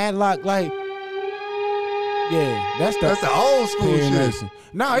Matlock, like. Yeah, that's the old school Perry shit. Mason.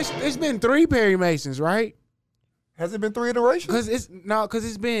 No, it's been 3 Perry Masons, right? Has it been 3 iterations? Because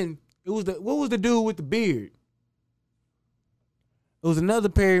what was the dude with the beard? It was another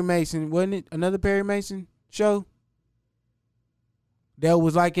Perry Mason, wasn't it? Another Perry Mason show that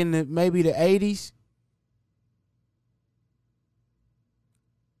was like in maybe the 80s,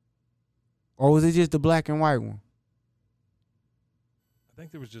 or was it just the black and white one? I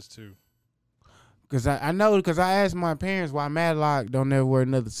think there was just 2. Cause I know, because I asked my parents why Matlock don't ever wear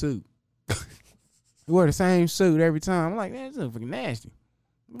another suit. He wear the same suit every time. I'm like, man, this is fucking nasty.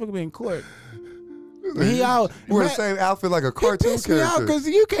 Look be in court. He out wear the same outfit like a cartoon character. Because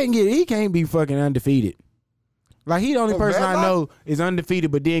he can't be fucking undefeated. Like, he the only person I know is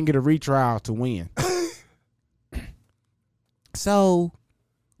undefeated but didn't get a retrial to win. So,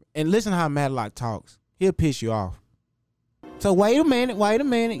 and listen how Matlock talks. He'll piss you off. So wait a minute.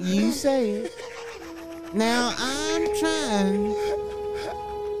 You say it. Now I'm trying.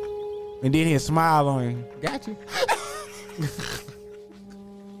 And then he'll smile on him. Got you.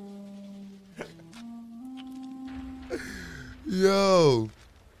 Yo.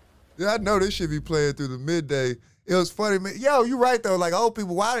 Yeah, I know this shit be playing through the midday. It was funny, man. Yo, you right though. Like, old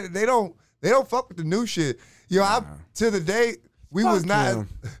people, why they don't fuck with the new shit. Yo, to the day we was not. Him.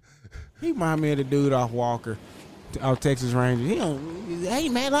 He remind me of the dude off Walker, off Texas Rangers. He don't. Hey,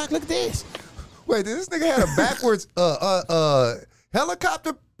 Matlock, look at this. Wait, this nigga had a backwards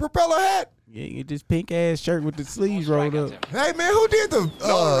helicopter propeller hat? Yeah, you get this pink ass shirt with the sleeves rolled up. Hey man, who did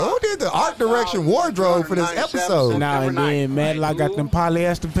the art direction wardrobe for this episode? Nah, and then Matlock got them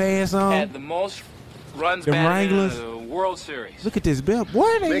polyester pants on. Had the most runs the Wranglers. in the World Series. Look at this belt.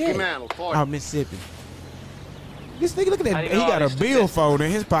 Where are they Mickey at? Mantle, Oh, Mississippi. This nigga, look at that. He got a billfold in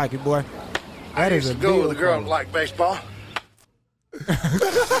his pocket, boy. That is a go with a girl billfold. like baseball.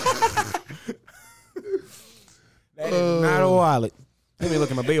 That is not a wallet. Let me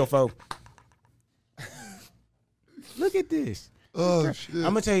look at my billfold. Look at this. Oh shit! I'm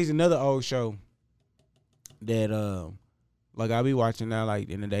gonna tell you another old show that like I be watching now, like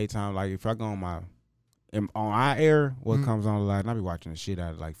in the daytime. Like if I go on my on our air, what comes on a lot, and I be watching the shit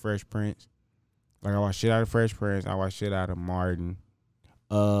out of like Fresh Prince. Like I watch shit out of Fresh Prince. I watch shit out of Martin.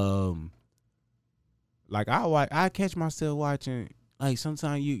 Like I catch myself watching. Like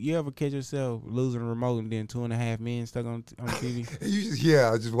sometimes you ever catch yourself losing a remote and then 2.5 Men stuck on TV. You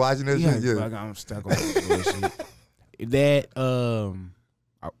just watching that shit. Yeah, like I'm stuck on that bullshit. That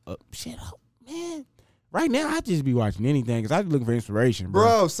shit, man. Right now I just be watching anything because I just looking for inspiration,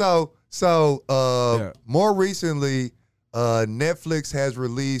 bro. So more recently, Netflix has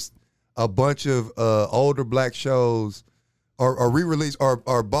released a bunch of older black shows, or re-released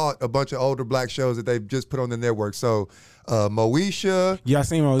or bought a bunch of older black shows that they've just put on the network. So Moesha. Yeah, I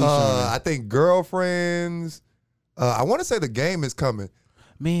seen Moesha. I think Girlfriends. I want to say The Game is coming.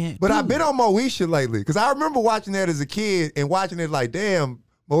 Man. But I've been on Moesha lately because I remember watching that as a kid and watching it like, damn,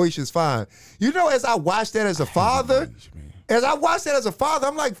 Moesha's fine. You know, as I watched that as a father,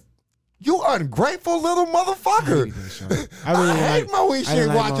 I'm like, you ungrateful little motherfucker. I hate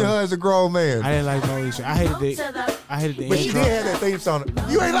Moesha watching her as a grown man. I didn't like Moesha. I hated the But she did have that theme song.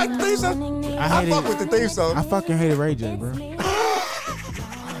 You ain't like the theme song? I fuck with the theme song. I fucking hated Ray J, bro.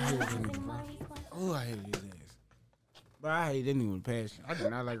 Oh, I hated his ass. But I hated anyone with passion. I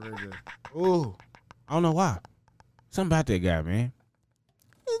did not like Ray J. Oh, I don't know why. Something about that guy, man.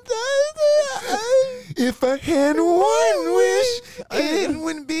 If I had one wish, it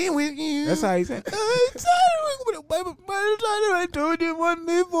wouldn't be with you. That's how he said. I told you one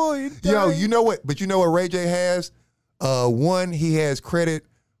before. Yo, you know what? But you know what Ray J has? One, he has credit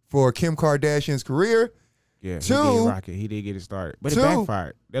for Kim Kardashian's career. Yeah, two, he did get it started, but it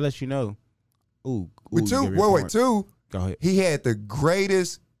backfired. That lets you know. Two. Go ahead. He had the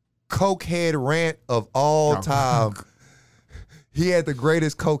greatest cokehead rant of all time. He had the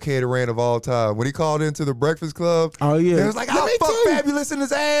greatest cokehead rant of all time. When he called into the Breakfast Club, oh yeah, it was like, I'll fuck Fabulous in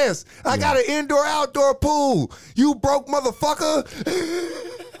his ass. I got an indoor-outdoor pool. You broke motherfucker.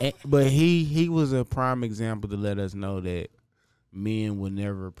 But he was a prime example to let us know that men will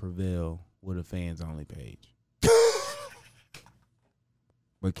never prevail with a fans-only page.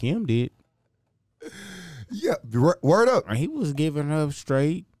 But Kim did. Yeah, word up. And he was giving her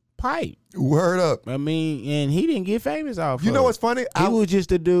straight pipe. Word up. I mean, and he didn't get famous off. You know what's funny? He was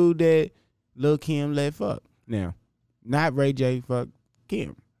just a dude that Lil Kim let fuck. Now, not Ray J fuck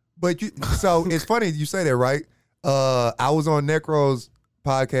Kim. But so it's funny you say that, right? I was on Necro's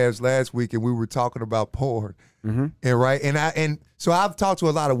podcast last week and we were talking about porn, and and so I've talked to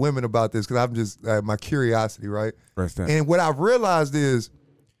a lot of women about this because I'm just my curiosity, right? And what I've realized is,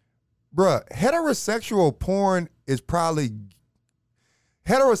 bruh, heterosexual porn is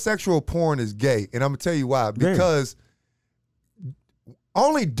gay, and I'm gonna tell you why. Because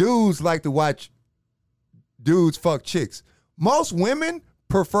only dudes like to watch dudes fuck chicks. Most women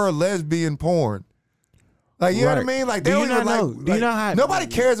prefer lesbian porn. Like, you know what I mean? Like, they don't even like. Do you know how nobody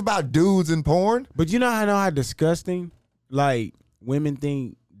cares about dudes in porn? But you know how disgusting like women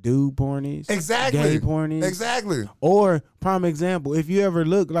think dude porn is? Exactly. Gay porn is? Exactly. Or prime example, if you ever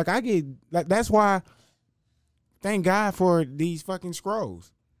look, like I get like that's why thank God for these fucking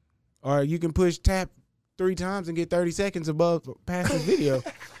scrolls. Or you can push tap 3 times and get 30 seconds above past the video.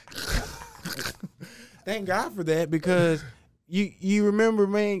 Thank God for that, because you remember,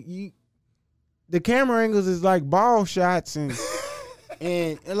 man, the camera angles is like ball shots and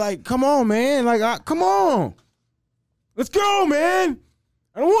like, come on, man, like come on, let's go, man.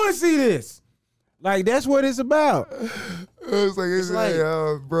 I don't want to see this. Like, that's what it's about. It's like,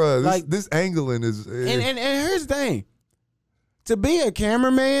 bro, this angling is. And here's the thing: to be a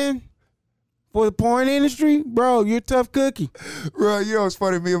cameraman for the porn industry, bro, you're a tough cookie. Bro, you know what's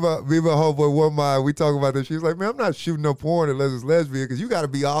funny? Me and my homeboy One Mind, we talk about this. She's like, man, I'm not shooting no porn unless it's lesbian, because you got to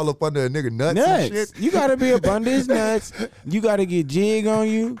be all up under a nigga nuts and shit. You got to be up under his nuts. You got to get jig on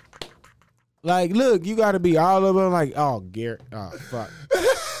you. Like, look, you got to be all of them. Like, oh, Garrett, oh fuck.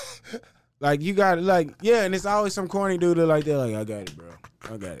 Like, you got to, like, yeah, and it's always some corny dude that like that. Like, I got it, bro.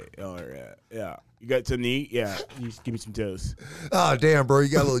 I got it. All right, yeah. You got something to eat? Yeah. You just give me some toast. Oh, damn, bro. You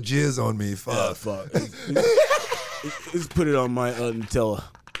got a little jizz on me. Fuck. Yeah, fuck. Let's put it on my Nutella.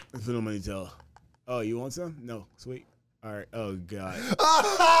 Let's put it on my Nutella. Oh, you want some? No. Sweet. All right. Oh, God.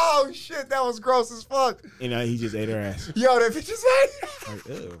 Oh, shit. That was gross as fuck. And he just ate her ass. Yo, that bitch just ate. Like,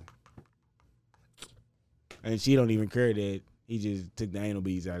 ew. And she don't even care that he just took the anal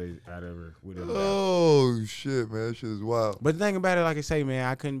beads out of her. With her oh, shit, man. That shit is wild. But the thing about it, like I say, man,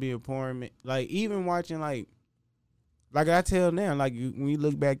 I couldn't be a porn man. Like, even watching, like I tell now, like, when you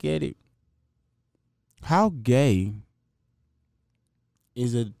look back at it, how gay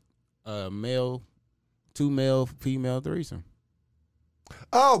is a male, 2 male, female threesome?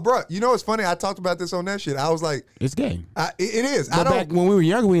 Oh, bro, you know what's funny? I talked about this on that shit. I was like, It's gay. It is. But back when we were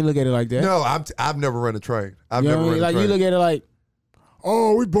younger, we didn't look at it like that. No, I've never run a train. I've You know never what I run mean? a Like train. you look at it like,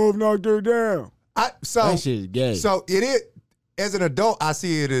 oh, we both knocked her down. So that shit is gay. So it is. As an adult, I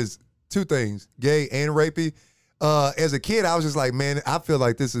see it as two things: gay and rapey. As a kid, I was just like, man, I feel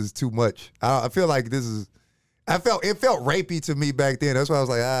like this is too much. I feel like this is. It felt rapey to me back then. That's why I was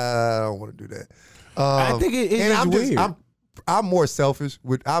like, I don't want to do that. I think it's just weird. I'm more selfish.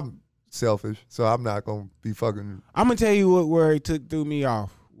 I'm selfish, so I'm not gonna be fucking. I'm gonna tell you where it threw me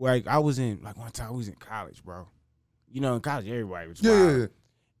off. Like I was in one time, we was in college, bro. You know, in college, everybody was wild.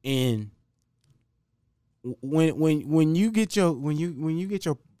 Yeah. And when you get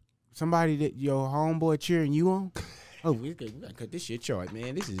your somebody that your homeboy cheering you on, oh, we gotta cut this shit short,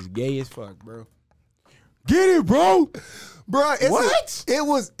 man. This is gay as fuck, bro. Get it, bro. Bro, What?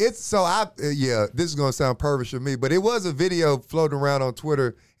 This is gonna sound perverse to me, but it was a video floating around on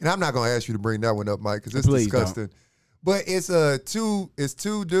Twitter, and I'm not gonna ask you to bring that one up, Mike, because it's Please disgusting. don't. But it's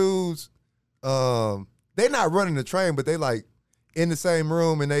two dudes. They're not running the train, but they like in the same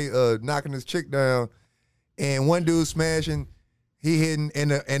room, and they knocking this chick down, and one dude smashing, he hitting,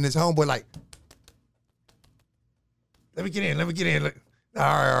 and his homeboy like, let me get in. Like, all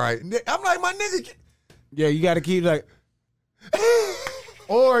right. I'm like, my nigga. Yeah, you got to keep like,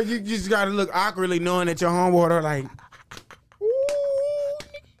 or you just got to look awkwardly knowing that your homeboy are like,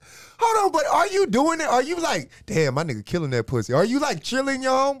 hold on, but are you doing it? Are you like, damn, my nigga killing that pussy? Are you like chilling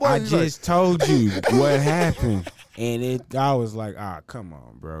your homeboy? I You just told you what happened, and I was like, come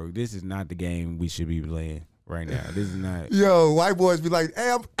on, bro, this is not the game we should be playing right now. This is not. Yo, white boys be like,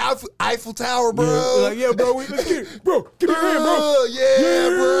 hey, I'm Eiffel Tower, bro. Yeah, like, yeah, bro, let's get it, bro. Get it in, bro. Yeah,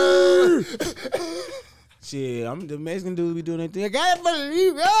 bro. Shit, I'm the Mexican dude be doing that thing. I can't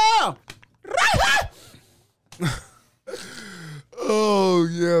believe it. Oh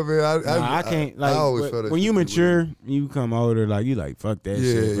yeah, man. I can't. Like I always felt that when shit you too mature, you become older. Like you like fuck that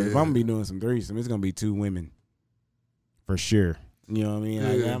shit. But if yeah. I'm gonna be doing some threesome, it's gonna be two women for sure. You know what I mean?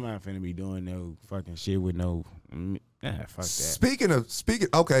 Like, Yeah. I'm not finna be doing no fucking shit with no. Fuck that. Speaking,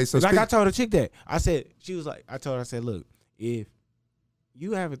 okay, so I told a chick that I said she was like, I told her I said, look, if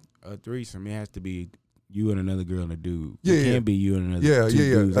you have a threesome, it has to be you and another girl and a dude. It can't be you and another. Two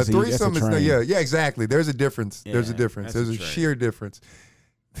dudes. A threesome is exactly. There's a difference. Yeah, There's a difference. that's There's a a train. sheer difference.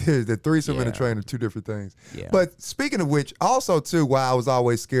 The threesome and a Yeah. train are two different things. Yeah. But speaking of which, also too, why I was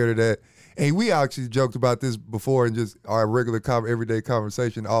always scared of that, and we actually joked about this before in just our regular everyday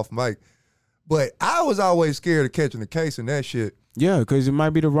conversation off mic. But I was always scared of catching a case in that shit. Yeah, because it might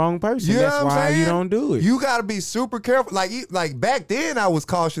be the wrong person. You know That's what I'm why you saying? don't do it. You got to be super careful. Like back then, I was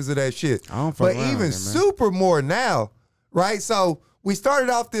cautious of that shit. I don't fuck But around even with that, man. super more now, right? So we started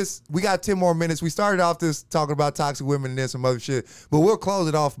off this. We got 10 more minutes. We started off this talking about toxic women and then some other shit. But we'll close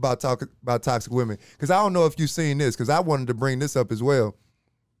it off about talking about toxic women because I don't know if you've seen this because I wanted to bring this up as well.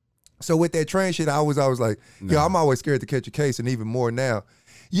 So with that train shit, I was like, yo, I'm always scared to catch a case, and even more now.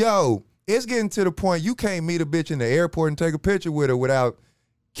 Yo, it's getting to the point you can't meet a bitch in the airport and take a picture with her without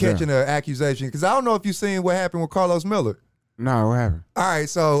catching an accusation. Because I don't know if you've seen what happened with Carlos Miller. No, what happened? All right,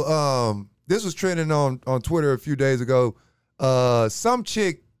 so this was trending on Twitter a few days ago. Some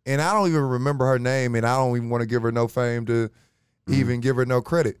chick, and I don't even remember her name, and I don't even want to give her no fame to even give her no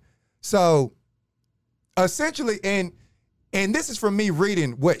credit. So essentially, and this is from me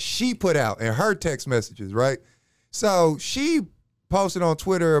reading what she put out in her text messages, right? So she posted on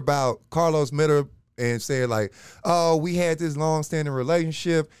Twitter about Carlos Miller and said like, oh, we had this long-standing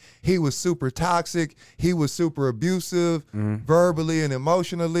relationship. He was super toxic. He was super abusive, verbally and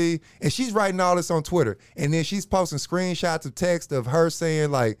emotionally. And she's writing all this on Twitter. And then she's posting screenshots of text of her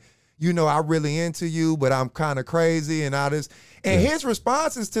saying like, you know, I'm really into you, but I'm kind of crazy and all this. And his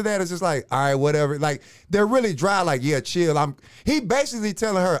responses to that is just like, all right, whatever. Like, they're really dry, like, yeah, chill. He basically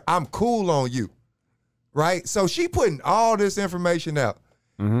telling her, I'm cool on you, right? So she putting all this information out.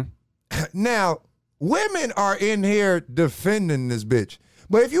 Now, women are in here defending this bitch.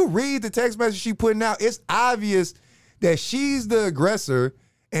 But if you read the text message she putting out, it's obvious that she's the aggressor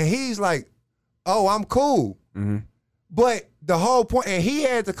and he's like, oh, I'm cool. But the whole point, and he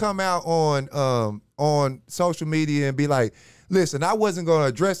had to come out on social media and be like, listen, I wasn't going to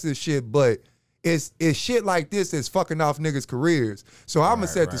address this shit, but it's shit like this that's fucking off niggas' careers. So I'm going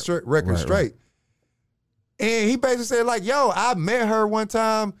to set the record straight. And he basically said like, yo, I met her one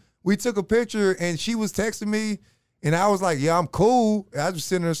time. We took a picture and she was texting me and I was like, yeah, I'm cool. I was just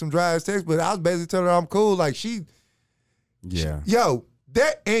sending her some dry ass texts, but I was basically telling her I'm cool. Like yo,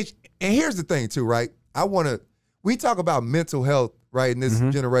 that, and here's the thing too, right? We talk about mental health, right, in this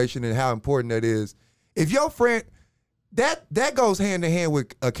generation and how important that is. If your friend, that goes hand in hand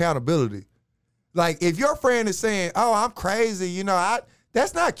with accountability. Like if your friend is saying, "Oh, I'm crazy,"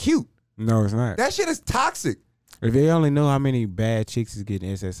 that's not cute. No, it's not. That shit is toxic. If they only know how many bad chicks is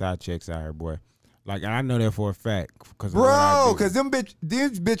getting SSI checks out here, boy. Like I know that for a fact, bro. Because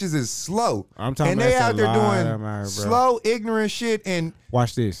these bitches is slow. I'm talking and about they out there doing here, slow, ignorant shit. And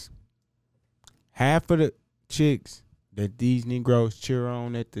watch this. Half of the chicks that these Negroes cheer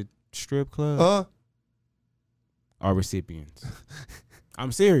on at the strip club are recipients.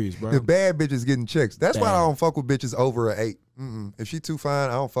 I'm serious, bro. The bad bitches getting checks. That's why I don't fuck with bitches over an 8. If she too fine,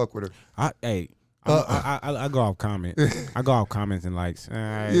 I don't fuck with her. I go off comments. I go off comments and likes.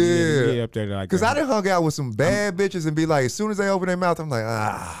 Yeah, up there like. Because I done hung out with some bad bitches and be like, as soon as they open their mouth, I'm like,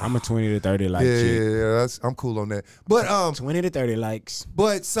 I'm a 20 to 30 like chick. Yeah, I'm cool on that. But 20 to 30 likes.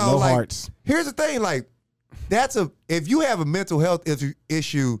 But so no like, hearts. Here's the thing, like, if you have a mental health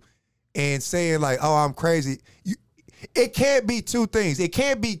issue and saying like, oh, I'm crazy, it can't be two things. It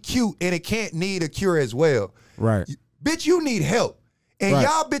can't be cute and it can't need a cure as well. Right. Bitch, you need help. And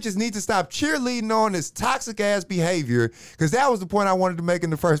y'all bitches need to stop cheerleading on this toxic ass behavior, because that was the point I wanted to make in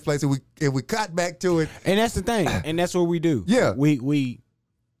the first place. And we got back to it. And that's the thing. And that's what we do. Yeah. We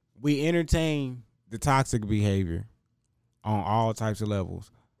entertain the toxic behavior on all types of levels.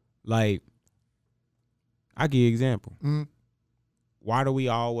 Like, I give you an example. Mm-hmm. Why do we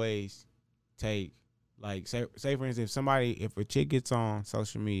always take, like, say for instance, if a chick gets on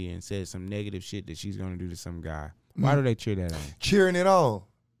social media and says some negative shit that she's going to do to some guy, why do they cheer that on? Cheering it on.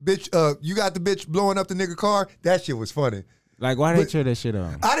 Bitch, you got the bitch blowing up the nigga car? That shit was funny. Like, why they cheer that shit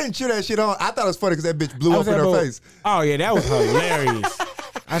on? I didn't cheer that shit on. I thought it was funny because that bitch blew up in her face. Oh, yeah, that was hilarious.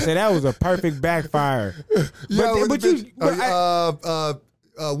 I said that was a perfect backfire.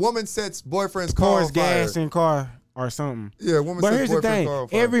 A woman sets boyfriend's car on fire. Gas in car or something. Yeah, woman but sets here's the boyfriend's thing. car on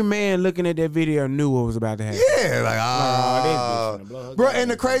fire. Every man looking at that video knew what was about to happen. Yeah, like, this bitch finna blow her bro, gas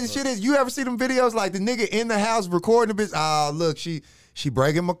and the crazy shit is, you ever see them videos like the nigga in the house recording the bitch? Look, she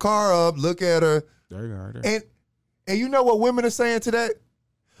breaking my car up. Look at her. There you are. And you know what women are saying to that?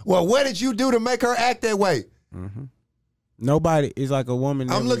 Well, what did you do to make her act that way? Mm-hmm. Nobody is like a woman.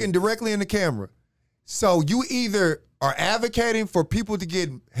 I'm looking directly in the camera. So you either are advocating for people to get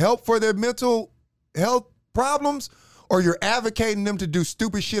help for their mental health problems, or you're advocating them to do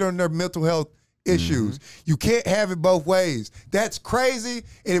stupid shit on their mental health issues. You can't have it both ways. That's crazy.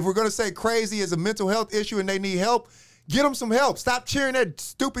 And if we're going to say crazy is a mental health issue and they need help, get them some help. Stop cheering that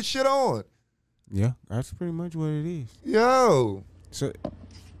stupid shit on. Yeah, that's pretty much what it is. Yo,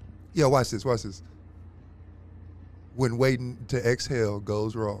 watch this. When waiting to exhale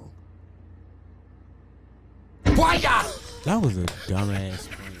goes wrong. That was a dumbass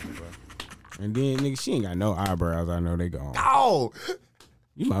thing, bro. And then, nigga, she ain't got no eyebrows. I know they gone. Oh,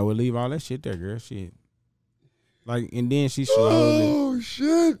 you might well leave all that shit there, girl. Shit. Like, and then she slowly. Oh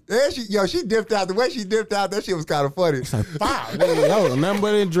shit! And she dipped out. The way she dipped out, that shit was kind of funny. It's like, wow, nigga, nothing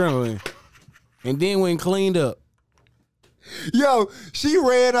but adrenaline. And then went and cleaned up. Yo, she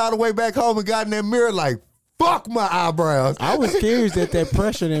ran all the way back home and got in that mirror like, fuck my eyebrows. I was curious that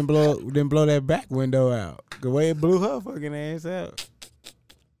pressure didn't blow that back window out. The way it blew her fucking ass out.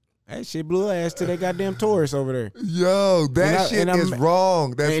 That shit blew her ass to that goddamn Taurus over there. Yo, that shit is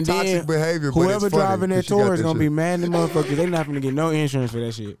wrong. That's toxic behavior. Whoever but it's driving that Taurus is gonna be mad at the motherfuckers. They not gonna get no insurance for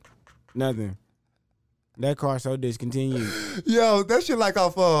that shit. Nothing. That car so discontinued. Yo, that shit like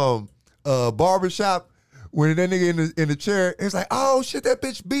off Barbershop. When that nigga in the chair, he's like, oh shit, that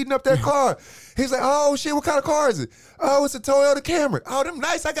bitch beating up that car. He's like, oh shit, what kind of car is it? Oh, it's a Toyota Camry. Oh, them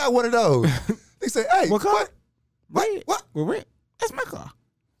nice. I got one of those. They say, hey, what car? What? That's my car.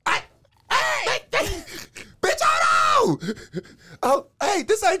 Bitch, hold on. Oh, hey,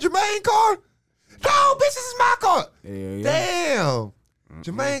 this ain't Jermaine's car. No, bitch, this is my car. Yeah. Damn.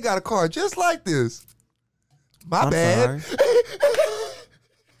 Jermaine got a car just like this. I'm bad.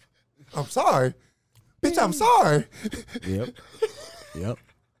 I'm sorry. Bitch, I'm sorry. Yep.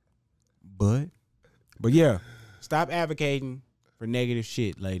 But yeah, stop advocating for negative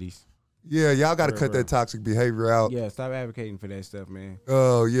shit, ladies. Yeah, y'all got to cut that toxic behavior out. Yeah, stop advocating for that stuff, man.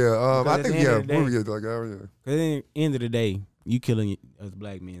 Oh, yeah. I think, Because at the end of the day, you killing us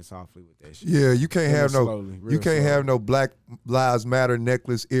black men softly with that shit. Yeah, you can't have no Black Lives Matter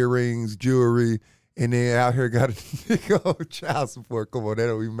necklace, earrings, jewelry, and then out here got a nigga on child support. Come on, that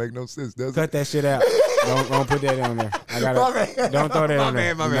don't even make no sense, does it? Cut that shit out. Don't put that on there. Don't throw that on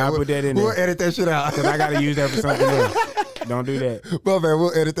there. I'll put that in there. We'll edit that shit out. Because I got to use that for something else. Don't do that. My man,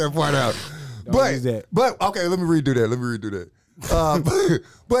 we'll edit that part out. Use that. But okay, let me redo that.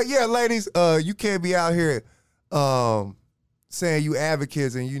 But yeah, ladies, you can't be out here saying you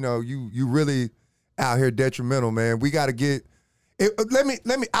advocates and you really out here detrimental, man. We got to get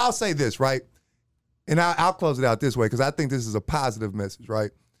it. I'll say this, right? And I'll close it out this way because I think this is a positive message,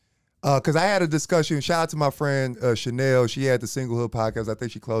 right? Because I had a discussion. Shout out to my friend Chanel. She had the Singlehood podcast. I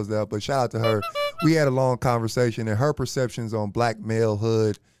think she closed it out, but shout out to her. We had a long conversation, and her perceptions on black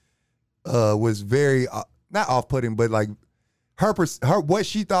malehood was very not off-putting, but like her what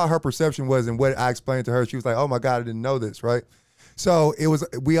she thought her perception was, and what I explained to her. She was like, "Oh my God, I didn't know this." Right? So it was.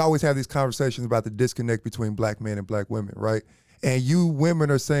 We always have these conversations about the disconnect between black men and black women, right? And you women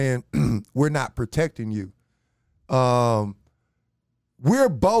are saying we're not protecting you. We're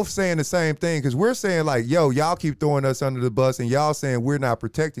both saying the same thing because we're saying like, yo, y'all keep throwing us under the bus and y'all saying we're not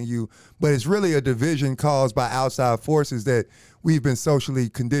protecting you, but it's really a division caused by outside forces that we've been socially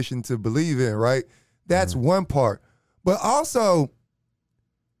conditioned to believe in, right? That's one part. But also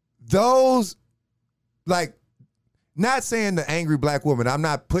those, like, not saying the angry black woman, I'm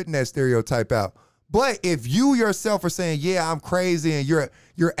not putting that stereotype out. But if you yourself are saying, yeah, I'm crazy, and you're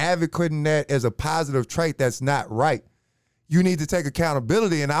advocating that as a positive trait, that's not right. You need to take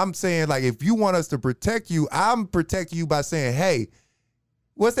accountability. And I'm saying, like, if you want us to protect you, I'm protecting you by saying, hey,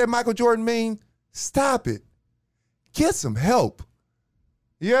 what's that Michael Jordan mean? Stop it. Get some help.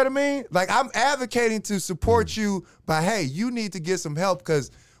 You know what I mean? Like, I'm advocating to support you by, hey, you need to get some help because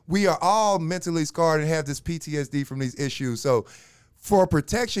we are all mentally scarred and have this PTSD from these issues. So for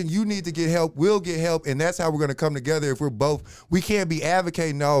protection, you need to get help. We'll get help, and that's how we're going to come together. If we're both, we can't be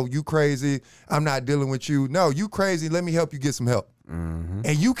advocating, no, you crazy, I'm not dealing with you. No, you crazy, let me help you get some help. Mm-hmm.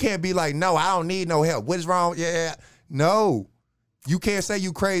 And you can't be like, no, I don't need no help. What is wrong? Yeah, no. You can't say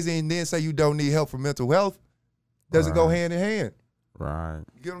you crazy and then say you don't need help for mental health. Doesn't go hand in hand. Right.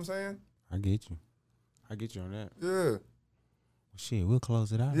 You get what I'm saying? I get you. I get you on that. Yeah. Well, shit, we'll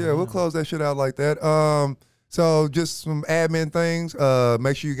close it out. Yeah, we'll close that shit out like that. So just some admin things.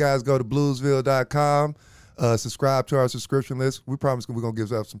 Make sure you guys go to bluesville.com. Subscribe to our subscription list. We promise we're going to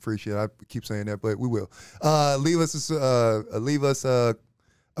give out some free shit. I keep saying that, but we will. Leave us a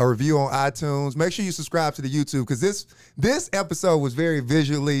review on iTunes. Make sure you subscribe to the YouTube because this episode was very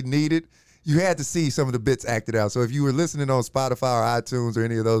visually needed. You had to see some of the bits acted out. So if you were listening on Spotify or iTunes or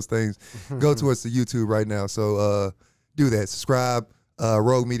any of those things, go to us to YouTube right now. So do that. Subscribe.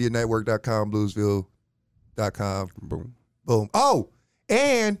 RogueMediaNetwork.com, Bluesville.com. Boom. Boom. Oh,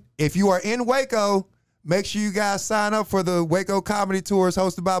 and if you are in Waco, make sure you guys sign up for the Waco Comedy Tours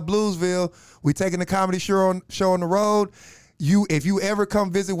hosted by Bluesville. We taking the comedy show on the road. If you ever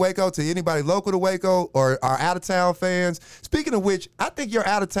come visit Waco, to anybody local to Waco or our out-of-town fans, speaking of which, I think your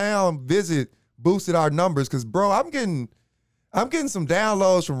out-of-town visit boosted our numbers because, bro, I'm getting some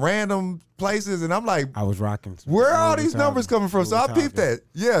downloads from random places, and I'm like, I was rocking. Where are all these numbers coming from? So I peeped that.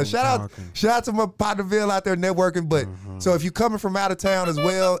 Yeah, shout out to my Potterville out there networking. But so if you're coming from out of town as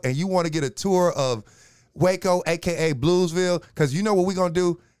well, and you want to get a tour of Waco, aka Bluesville, because you know what we're gonna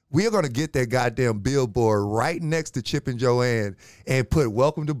do? We are gonna get that goddamn billboard right next to Chip and Joanne and put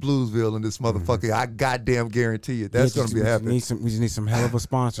 "Welcome to Bluesville" in this motherfucker. I goddamn guarantee you that's gonna be happening. We just need some hell of a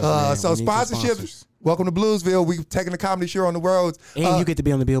sponsors. So sponsorships. Welcome to Bluesville. We taking the comedy show on the roads. And you get to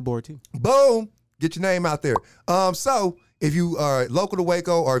be on the billboard too. Boom. Get your name out there. So if you are local to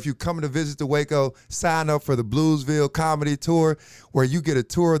Waco or if you're coming to visit the Waco, sign up for the Bluesville Comedy Tour where you get a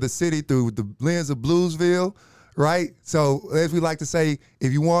tour of the city through the lens of Bluesville, right? So as we like to say,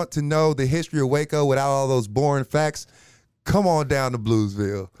 if you want to know the history of Waco without all those boring facts, come on down to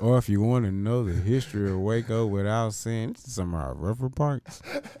Bluesville. Or if you want to know the history of Waco without saying this is some of our rougher parts.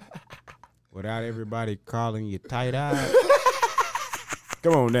 Without everybody calling you tight-eyed.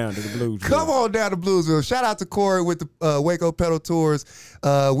 Come on down to the Bluesville. Come on down to Bluesville. Shout out to Corey with the Waco Pedal Tours.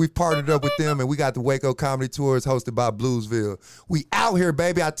 We've partnered up with them, and we got the Waco Comedy Tours hosted by Bluesville. We out here,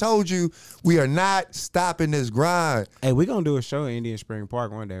 baby. I told you, we are not stopping this grind. Hey, we're going to do a show in Indian Spring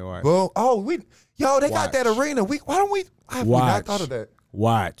Park one day, all right? Well, they got that arena. Why don't we? I've not thought of that.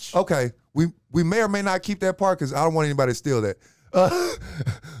 Watch. Okay. We may or may not keep that part because I don't want anybody to steal that.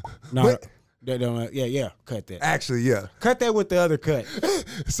 No. Cut that. Actually, yeah. Cut that with the other cut.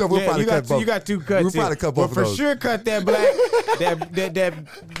 So we'll probably cut both. You got two cuts. We'll probably cut both of those. For sure cut that black. that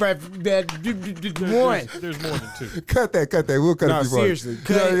one. There's more than two. Cut that. We'll cut it. No, seriously.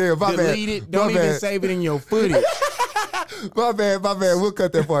 Cut it. Delete it. Don't even save it in your footage. My bad. We'll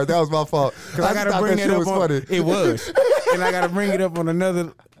cut that part. That was my fault. Because I got to bring that up on. It was. And I got to bring it up on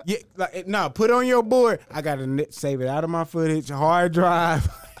another. Yeah, put on your board. I got to save it out of my footage, hard drive,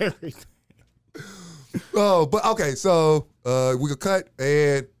 everything. Oh, but okay, so we could cut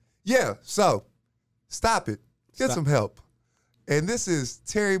and so stop it. Get some help. And this is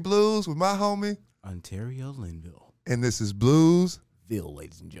Terry Blues with my homie Ontario Linville. And this is Bluesville,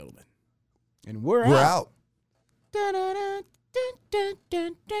 ladies and gentlemen. And we're out.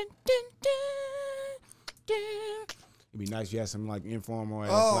 It'd be nice if you had some like informal ass,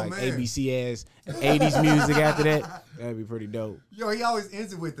 Oh, like man. ABC ass 80s music after that. That'd be pretty dope. Yo, he always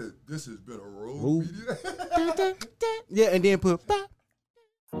ends it with the, this has been a road media. Yeah, and then put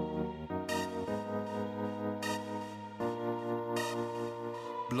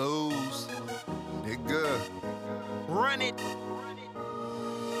Blues, nigga. Run it.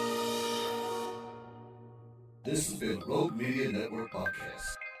 This has been Rogue Media Network